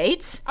 Phoebe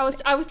Gates?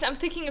 I'm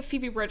thinking of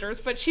Phoebe Bridgers,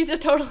 but she's a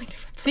totally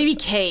different person. Phoebe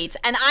Cates.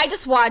 And I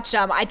just watched,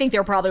 I think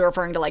they're probably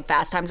referring to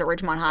Fast Times at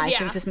Ridgemont High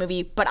since this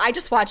movie, but I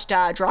just watched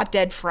Drop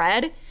Dead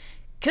Fred.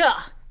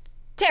 Gah.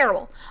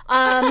 Terrible.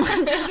 I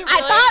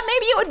thought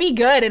maybe it would be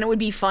good and it would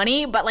be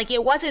funny, but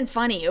it wasn't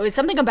funny. It was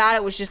something about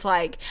it was just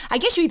I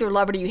guess you either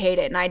love it or you hate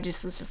it, and I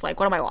just was just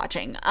what am I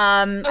watching?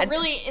 A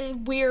really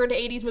weird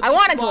 80s movie. I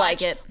wanted to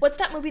like it. What's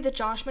that movie that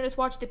Josh made us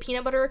watch? The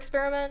Peanut Butter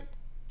Experiment?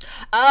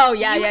 Oh,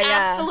 yeah, You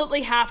yeah.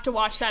 absolutely have to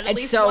watch that at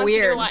It's least so once in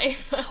your weird.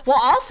 life. Well,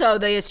 also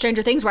the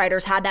Stranger Things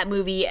writers had that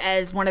movie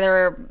as one of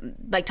their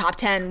like top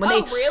 10 when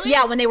Oh, they really?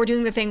 Yeah, when they were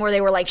doing the thing where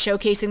they were like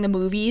showcasing the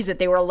movies that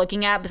they were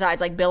looking at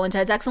besides like Bill and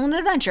Ted's Excellent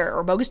Adventure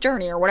or Bogus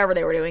Journey or whatever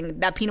they were doing.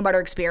 That Peanut Butter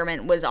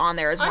Experiment was on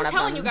there as one I'm of them.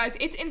 telling you guys,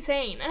 it's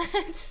insane.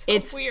 It's so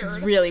It's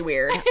weird. really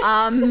weird.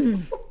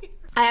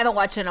 I haven't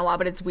watched it in a while,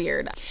 but it's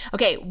weird.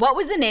 Okay, what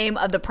was the name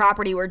of the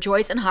property where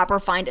Joyce and Hopper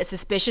find a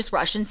suspicious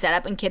Russian set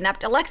up and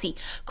kidnapped Alexei?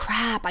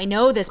 Crap, I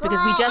know this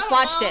because we Girl, just I don't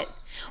watched know. it.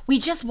 We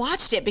just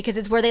watched it because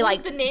it's where they What's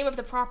like the name of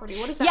the property?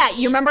 What is that? yeah,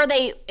 you remember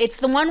it's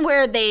the one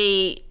where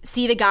they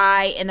see the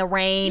guy in the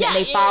rain and Yeah,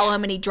 they yeah, follow yeah.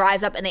 him and he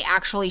drives up and they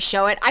actually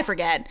show it. I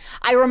forget.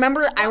 I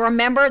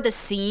remember the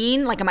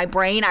scene, like in my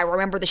brain, I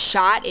remember the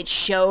shot. It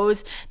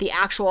shows the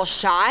actual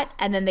shot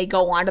and then they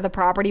go onto the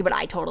property, but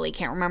I totally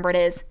can't remember what it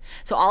is.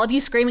 So all of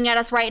you screaming at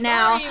us right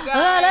now, you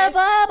guys. blah,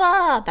 blah,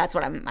 blah, that's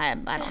what I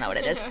don't know what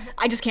it is.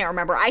 I just can't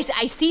remember. I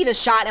see the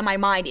shot in my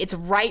mind. It's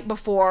right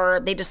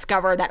before they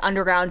discover that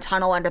underground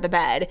tunnel under the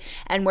bed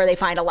and where they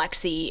find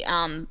Alexei,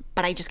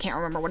 but I just can't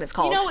remember what it's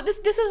called. You know,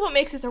 this is what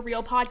makes this a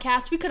real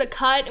podcast. We could have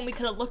cut and we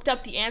could have looked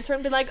up the answer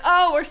and been like,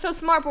 oh, we're so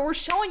smart, but we're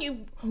showing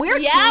you We're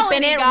reality,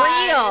 keeping it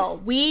guys.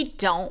 real. We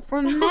don't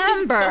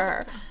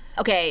remember.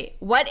 Okay,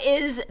 what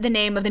is the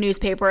name of the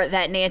newspaper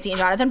that Nancy and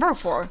Jonathan work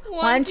for?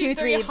 One, two,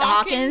 three. The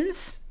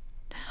Hawkins.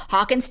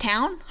 Hawkins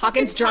Town?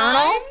 Hawkins Journal?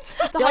 Times?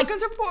 The They're like-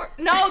 Hawkins Report.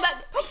 No,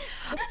 that...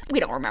 We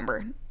don't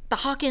remember. The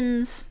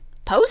Hawkins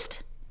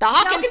Post? The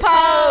Hawkins,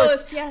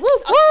 Hawkins Post! Yes. Woo,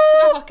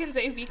 Oh, woo! the Hawkins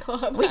AV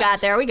Club. We got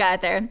there.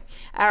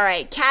 All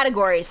right,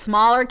 categories,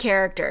 smaller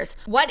characters.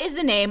 What is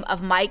the name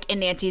of Mike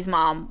and Nancy's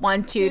mom?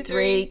 One, two,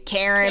 three.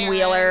 Karen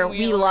Wheeler. We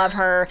Wheeler. love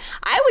her.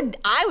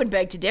 I would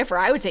beg to differ.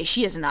 I would say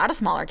she is not a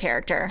smaller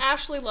character.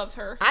 Ashley loves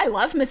her. I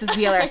love Mrs.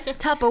 Wheeler.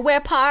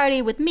 Tupperware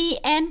party with me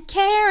and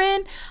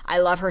Karen. I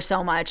love her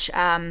so much.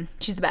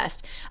 She's the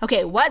best.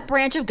 Okay, what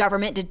branch of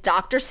government did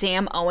Dr.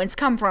 Sam Owens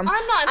come from?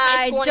 I'm not in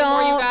high school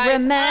anymore, you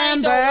guys.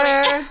 Remember. I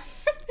don't wanna-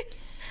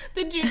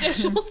 The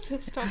judicial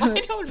system.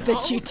 I don't know.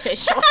 The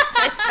judicial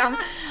system.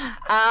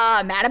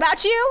 Mad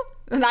About You?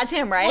 That's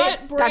him, right?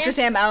 What branch- Dr.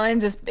 Sam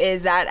Owens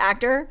is that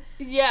actor?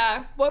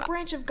 Yeah. What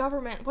branch of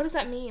government? What does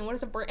that mean? What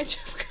is a branch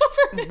of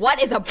government?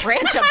 What is a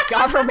branch of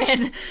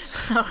government?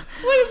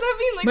 What does that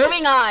mean? Like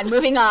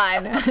Moving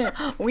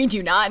on. We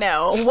do not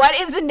know. What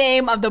is the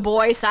name of the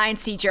boy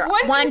science teacher?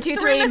 One, two,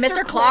 three, Mr.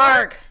 Mr.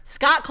 Clark.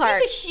 Scott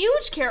Clark. He's a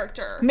huge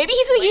character. Maybe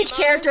he's a huge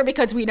Lame character Us.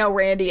 because we know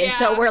Randy, and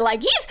so Yeah. we're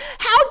like,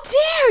 how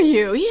dare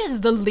you? He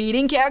is the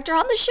leading character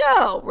on the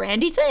show.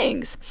 Randy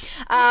Things.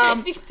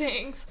 Randy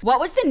things. What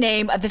was the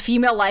name of the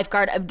female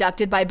lifeguard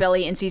abducted by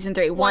Billy in season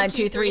 3? One,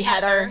 two, three,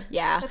 Heather.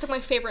 Yeah. That's like my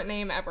favorite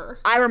name ever.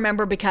 I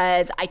remember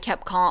because I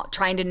kept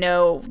trying to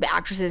know the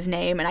actress's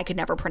name and I could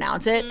never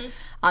pronounce it.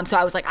 So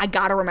I was like, I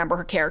gotta remember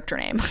her character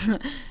name.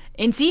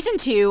 In season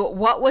 2,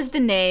 what was the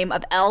name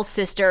of Elle's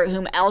sister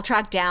whom Elle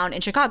tracked down in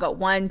Chicago?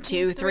 One,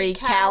 two, three,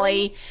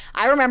 Callie.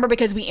 I remember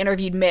because we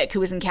interviewed Mick, who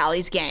was in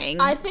Callie's gang.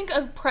 I think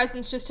a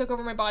presence just took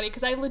over my body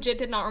because I legit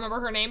did not remember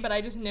her name, but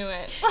I just knew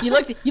it. You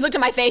looked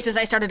at my face as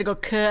I started to go,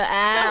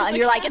 and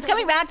you're like, it's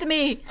coming back to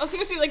me. I was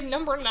gonna say like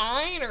number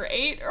 9 or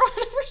 8 or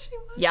whatever she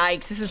was.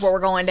 Yikes, this is where we're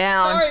going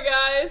down. Sorry,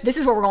 guys. This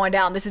is where we're going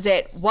down. This is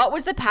it. What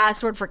was the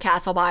password for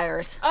Castle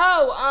Byers?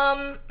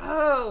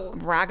 Oh.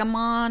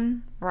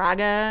 Ragamon?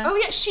 Raga? Oh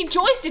yeah,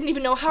 Joyce didn't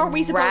even know. How are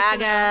we supposed to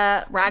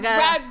know?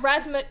 Ragnarok?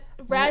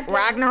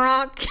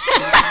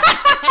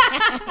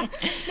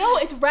 No,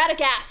 it's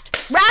Radagast.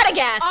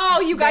 Radagast!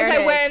 Oh, you guys,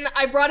 There it I is. win.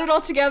 I brought it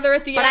all together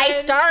at the But end. I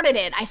started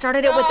it. I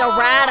started it with the Oh,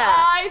 Rada.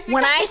 I think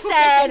When I I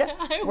said win.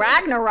 I win.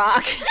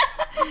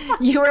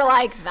 Ragnarok, you were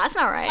like, that's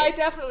not I right.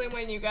 definitely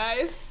win, you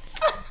guys.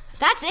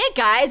 That's it,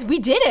 guys. We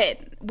did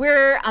it.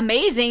 We're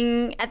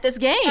amazing at this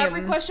game.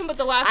 Every question but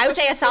the last I would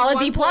say a question was solid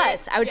 1 B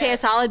plus. point. I would say Yeah. a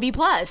solid B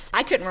plus.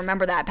 I couldn't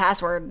remember that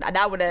password.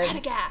 That would have.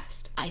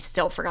 Radagast. I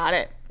still forgot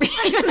it.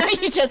 Even though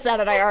you just said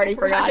it, I already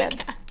forgot it.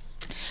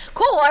 Radagast.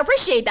 Cool. I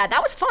appreciate that.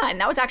 That was fun.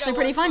 That was actually That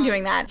pretty was fun fun.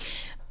 doing that.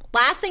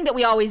 Last thing that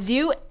we always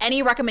do,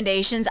 any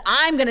recommendations?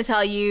 I'm going to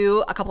tell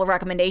you a couple of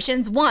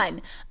recommendations.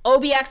 1,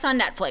 OBX on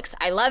Netflix.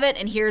 I love it,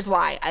 and here's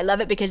why. I love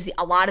it because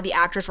a lot of the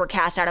actors were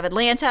cast out of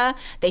Atlanta.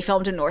 They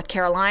filmed in North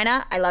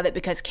Carolina. I love it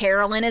because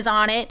Carolyn is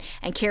on it,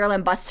 and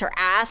Carolyn busts her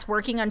ass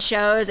working on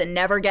shows and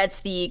never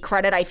gets the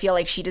credit I feel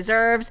like she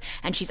deserves.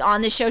 And she's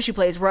on this show. She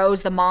plays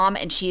Rose, the mom,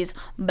 and she's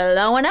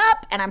blowing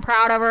up, and I'm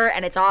proud of her,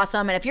 and it's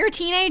awesome. And if you're a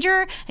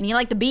teenager and you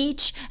like the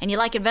beach and you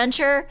like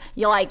adventure,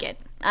 you like it.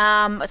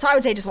 So I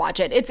would say just watch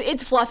it.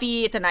 It's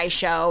fluffy. It's a nice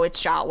show. It's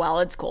shot well.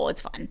 It's cool.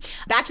 It's fun.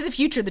 Back to the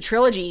Future, the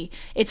trilogy.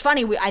 It's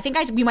funny. I think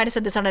we might have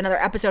said this on another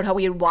episode how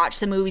we had watched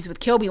some movies with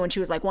Kilby when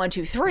she was like 1,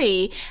 2,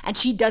 3, and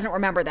she doesn't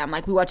remember them.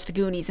 Like we watched The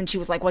Goonies and she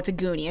was like, "What's a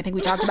Goonie?" I think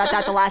we talked about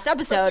that the last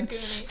episode.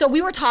 Goonie? So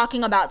we were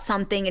talking about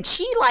something, and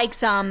she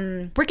likes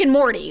Rick and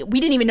Morty.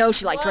 We didn't even know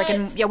she liked Rick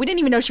and What? we didn't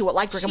even know she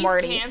liked Rick and She's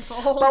Morty.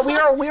 canceled. But we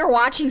were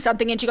watching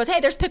something, and she goes, "Hey,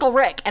 there's Pickle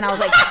Rick," and I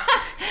was like,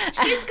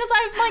 It's because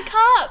I have my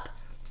cup.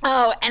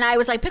 Oh, and I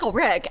was like, Pickle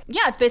Rick.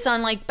 Yeah, it's based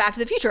on like Back to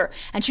the Future.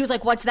 And she was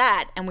like, what's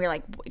that? And we were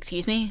like,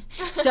 excuse me?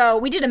 So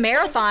we did a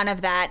marathon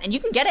of that, and you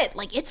can get it,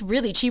 like, it's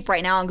really cheap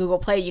right now on Google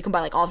Play. You can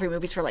buy like all 3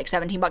 movies for like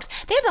 $17.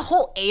 They have the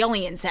whole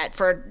Alien set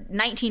for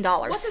 $19.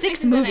 What's the 6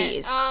 faces in it?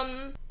 movies.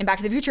 And Back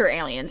to the Future,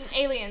 Aliens.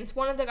 Aliens.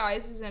 One of the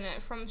guys is in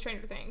it from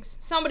Stranger Things.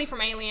 Somebody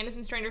from Alien is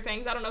in Stranger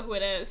Things. I don't know who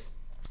it is.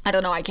 I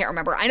don't know. I can't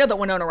remember. I know that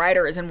Winona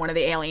Ryder is in one of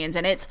the Aliens,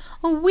 and it's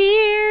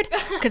weird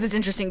because it's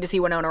interesting to see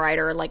Winona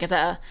Ryder like as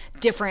a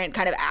different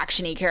kind of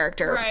action-y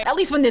character. Right. At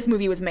least when this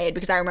movie was made,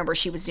 because I remember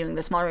she was doing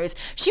the smaller movies.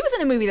 She was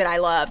in a movie that I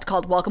loved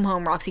called Welcome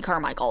Home, Roxy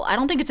Carmichael. I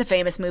don't think it's a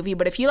famous movie,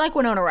 but if you like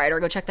Winona Ryder,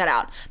 go check that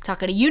out. I'm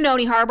talking to you,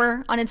 Noni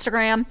Harbor, on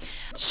Instagram.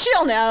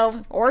 She'll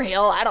know, or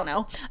he'll, I don't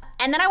know.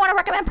 And then I want to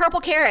recommend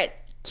Purple Carrot.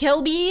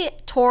 Kilby,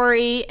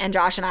 Tori, and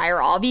Josh and I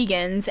are all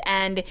vegans,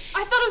 and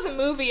I thought it was a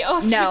movie. Oh,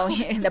 no,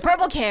 the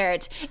Purple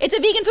Carrot. It's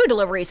a vegan food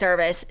delivery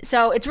service,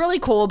 so it's really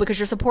cool because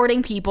you're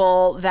supporting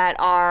people that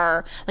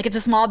are like, it's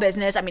a small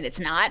business. I mean, it's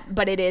not,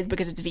 but it is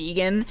because it's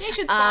vegan. They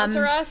should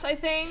sponsor us, I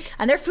think.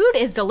 And their food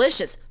is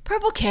delicious.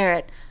 Purple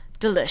Carrot.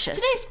 Delicious.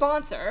 Today's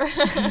sponsor.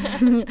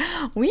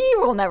 We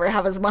will never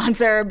have a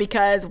sponsor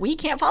because we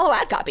can't follow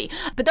ad copy.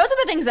 But those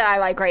are the things that I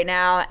like right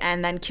now.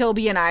 And then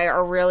Kilby and I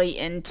are really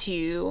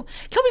into...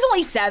 Kilby's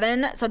only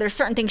 7, so there's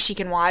certain things she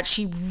can watch.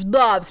 She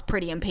loves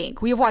Pretty in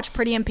Pink. We have watched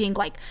Pretty in Pink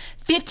like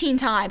 15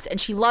 times, and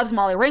she loves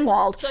Molly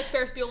Ringwald. She likes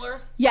Ferris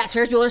Bueller. Yes,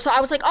 Ferris Bueller. So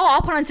I was like, oh,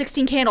 I'll put on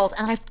 16 Candles.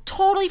 And I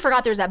totally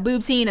forgot there's that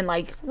boob scene and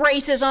like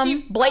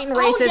racism, blatant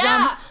racism.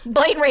 Yeah.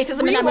 Blatant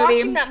racism in that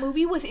movie. Rewatching that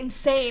movie was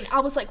insane. I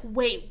was like,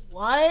 wait,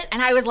 what?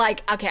 And I was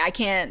like, okay, I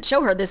can't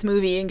show her this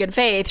movie in good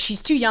faith.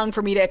 She's too young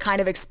for me to kind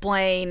of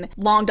explain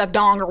Long Duck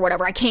Dong or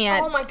whatever. I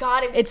can't. Oh my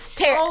God.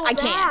 I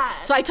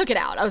can't. So I took it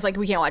out. I was like,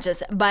 we can't watch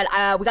this. But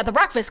we got The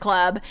Breakfast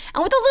Club.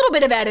 And with a little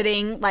bit of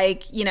editing,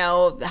 like, you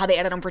know, how they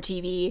edit them for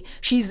TV,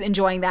 she's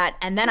enjoying that.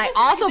 And then I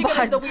also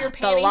bought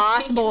The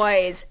Lost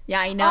Boys. Yeah,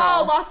 I know.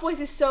 Oh, Lost Boys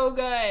is so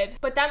good.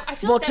 But that, I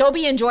feel Will like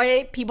Kilby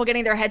enjoy people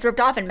getting their heads ripped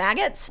off and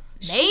maggots?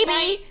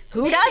 Maybe.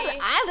 Who doesn't?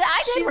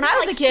 I did She's when I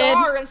was like a kid.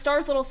 Star and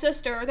Star's little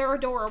sister. They're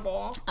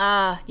adorable.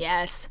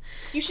 Yes.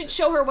 You should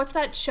show her, what's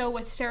that show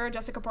with Sarah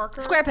Jessica Parker?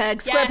 Square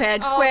Pegs. Yes. Square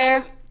Pegs. Oh,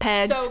 Square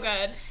Pegs. So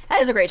good.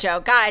 That is a great show.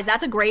 Guys,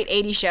 that's a great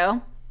 80s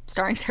show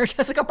starring Sarah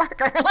Jessica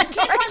Parker, like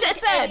Tori just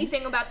said.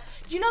 Anything about...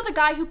 You know the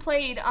guy who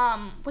played,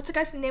 what's the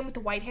guy's name with the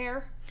white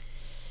hair?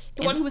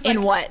 The one who was like...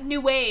 In what? New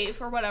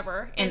Wave or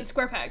whatever. In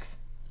Square Pegs.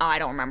 Oh, I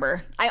don't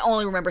remember. I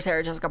only remember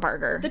Sarah Jessica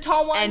Parker. The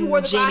tall one and who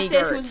wore the Jamie glasses,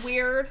 Gertz. who was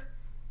weird.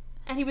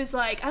 And he was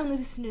like, I only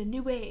listen to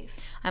New Wave.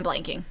 I'm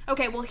blanking.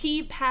 Okay, well,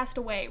 he passed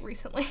away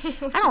recently.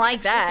 I don't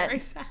like that. Very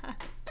sad.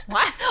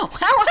 What? I'm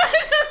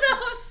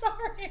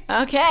sorry.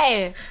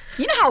 Okay.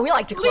 You know how we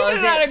like to close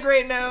Leave it on a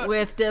great note.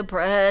 with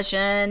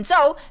depression.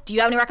 So, do you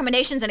have any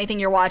recommendations? Anything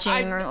you're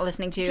watching or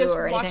listening to Just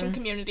or watching anything?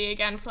 Community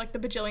again for like the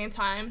bajillion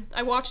time.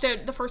 I watched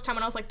it the first time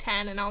when I was like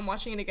 10, and now I'm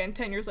watching it again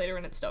 10 years later,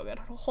 and it's still good. It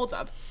holds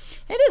up.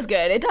 It is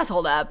good. It does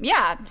hold up.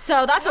 Yeah.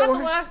 So that's Not what the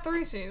we're... last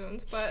 3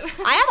 seasons, but...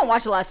 I haven't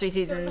watched the last 3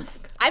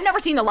 seasons. I've never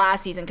seen the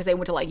last season because they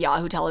went to like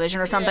Yahoo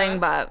Television or something, Yeah.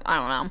 but I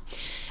don't know.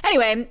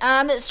 Anyway,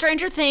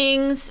 Stranger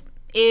Things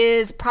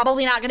is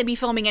probably not going to be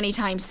filming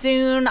anytime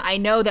soon. I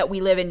know that we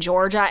live in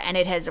Georgia and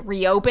it has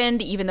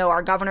reopened, even though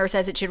our governor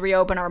says it should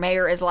reopen. Our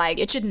mayor is like,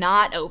 it should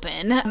not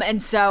open. And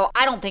so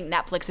I don't think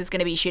Netflix is going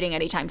to be shooting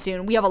anytime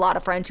soon. We have a lot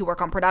of friends who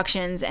work on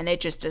productions and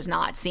it just does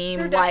not seem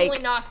They're like...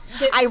 definitely not...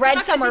 I read they're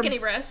not somewhere... gonna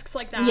take any risks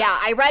like that. Yeah,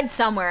 I read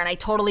somewhere, and I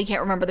totally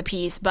can't remember the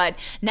piece, but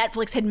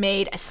Netflix had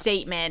made a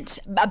statement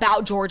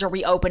about Georgia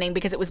reopening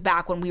because it was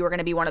back when we were going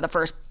to be one of the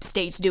first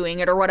states doing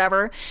it or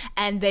whatever,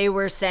 and they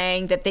were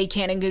saying that they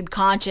can't in good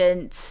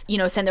conscience, you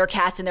know, send their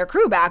cast and their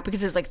crew back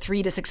because there's like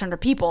 300 to 600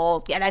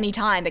 people at any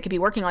time that could be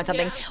working on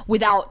something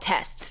without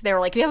tests. They were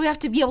like, yeah, we have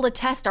to be able to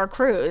test our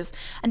crews,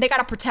 and they got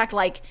to protect,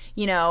 like,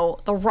 you know,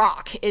 The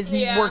Rock is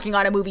working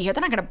on a movie here.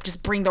 They're not going to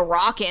just bring The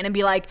Rock in and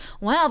be like,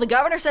 well, the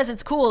governor says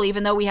it's cool,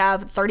 even though we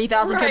have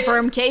 30,000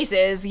 confirmed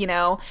cases, you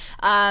know.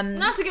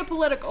 Not to get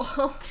political.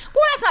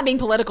 Well, that's not being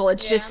political.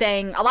 It's just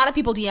saying a lot of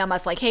people DM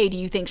us like, hey, do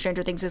you think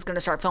Stranger Things is going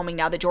to start filming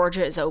now that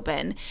Georgia is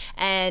open?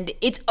 And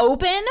it's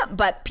open,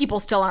 but people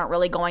still aren't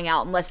really going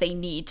out unless they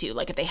need to.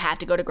 Like if they have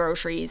to go to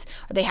groceries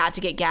or they have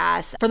to get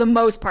gas. For the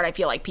most part, I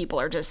feel like people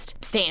are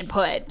just staying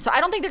put. So I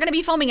don't think they're going to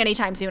be filming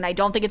anytime soon. I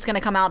don't think it's going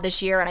to come out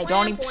this year. And I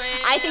don't even,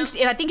 I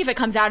think if it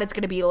comes out, it's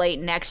going to be late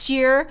next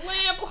year.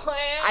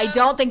 I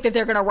don't think that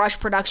they're going to rush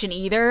production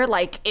either.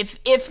 Like if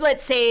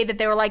let's say that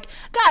they were like,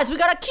 guys, we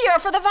got a cure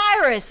for the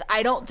virus.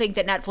 I don't think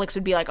that Netflix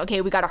would be like,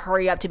 okay, we got to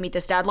hurry up to meet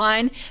this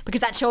deadline,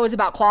 because that show is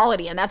about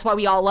quality. And that's why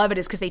we all love it,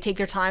 is because they take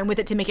their time with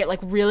it to make it like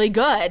really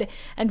good.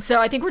 And so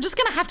I think we're just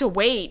going to have to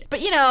wait.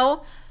 But you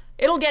know,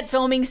 it'll get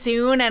filming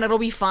soon and it'll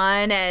be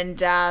fun. And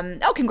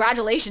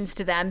congratulations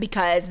to them,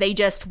 because they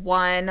just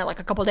won like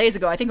a couple days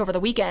ago, I think over the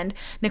weekend,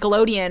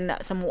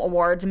 Nickelodeon some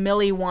awards.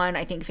 Millie won,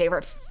 I think,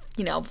 favorite,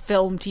 you know,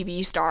 film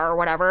TV star or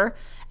whatever.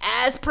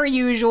 As per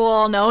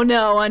usual, no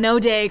Noah, no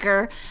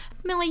Dacre.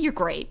 Millie, you're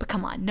great, but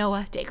come on,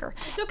 Noah, Dacre.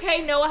 It's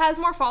okay. Noah has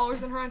more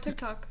followers than her on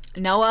TikTok.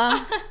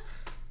 Noah,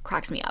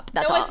 cracks me up.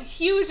 Noah's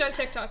huge on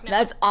TikTok now.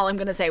 That's all I'm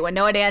going to say. When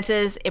Noah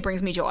dances, it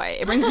brings me joy.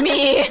 It brings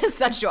me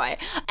such joy.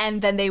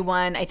 And then they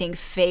won, I think,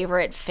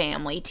 favorite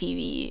family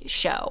TV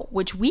show,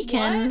 which we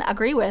can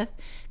agree with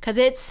because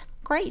it's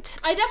great.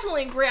 I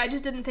definitely agree. I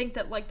just didn't think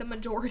that, like, the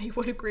majority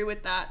would agree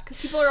with that.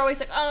 Because people are always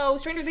like, oh,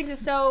 Stranger Things is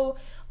so,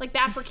 like,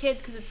 bad for kids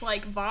because it's,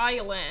 like,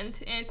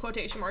 violent, in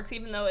quotation marks,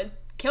 even though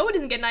Kyoa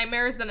doesn't get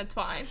nightmares, then it's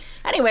fine.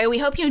 Anyway, we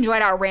hope you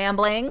enjoyed our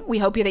rambling. We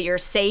hope that you're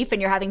safe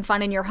and you're having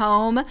fun in your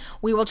home.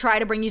 We will try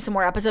to bring you some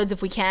more episodes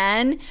if we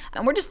can.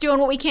 And we're just doing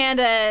what we can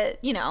to,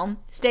 you know,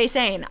 stay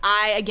sane.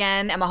 I,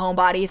 again, am a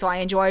homebody, so I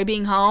enjoy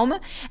being home.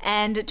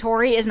 And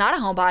Tori is not a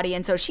homebody,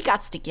 and so she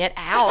got to get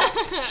out.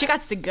 She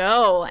got to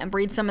go and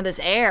breathe some of this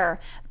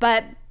air.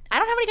 But I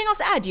don't have anything else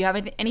to add. Do you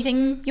have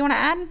anything you want to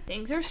add?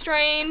 Things are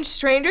strange.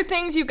 Stranger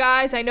Things, you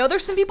guys. I know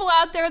there's some people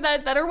out there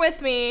that are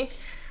with me.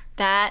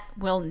 That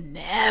will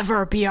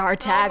never be our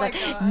tag. Oh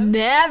my God.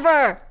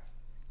 Never.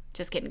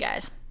 Just kidding,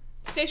 guys.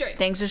 Stay strange.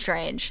 Things are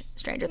strange.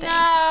 Stranger Things.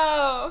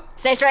 No.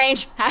 Stay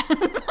strange.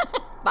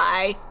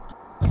 Bye.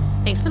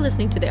 Thanks for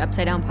listening to the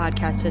Upside Down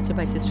Podcast hosted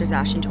by Sisters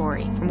Ash and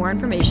Tori. For more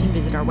information,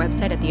 visit our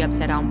website at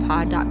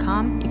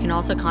theupsidedownpod.com. You can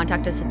also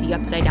contact us at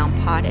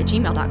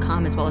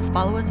theupsidedownpod@gmail.com, as well as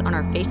follow us on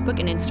our Facebook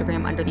and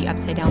Instagram under the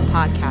Upside Down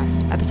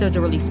Podcast. Episodes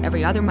are released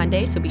every other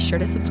Monday, so be sure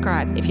to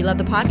subscribe. If you love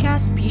the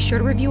podcast, be sure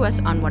to review us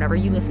on whatever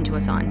you listen to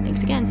us on.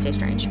 Thanks again. Stay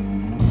strange.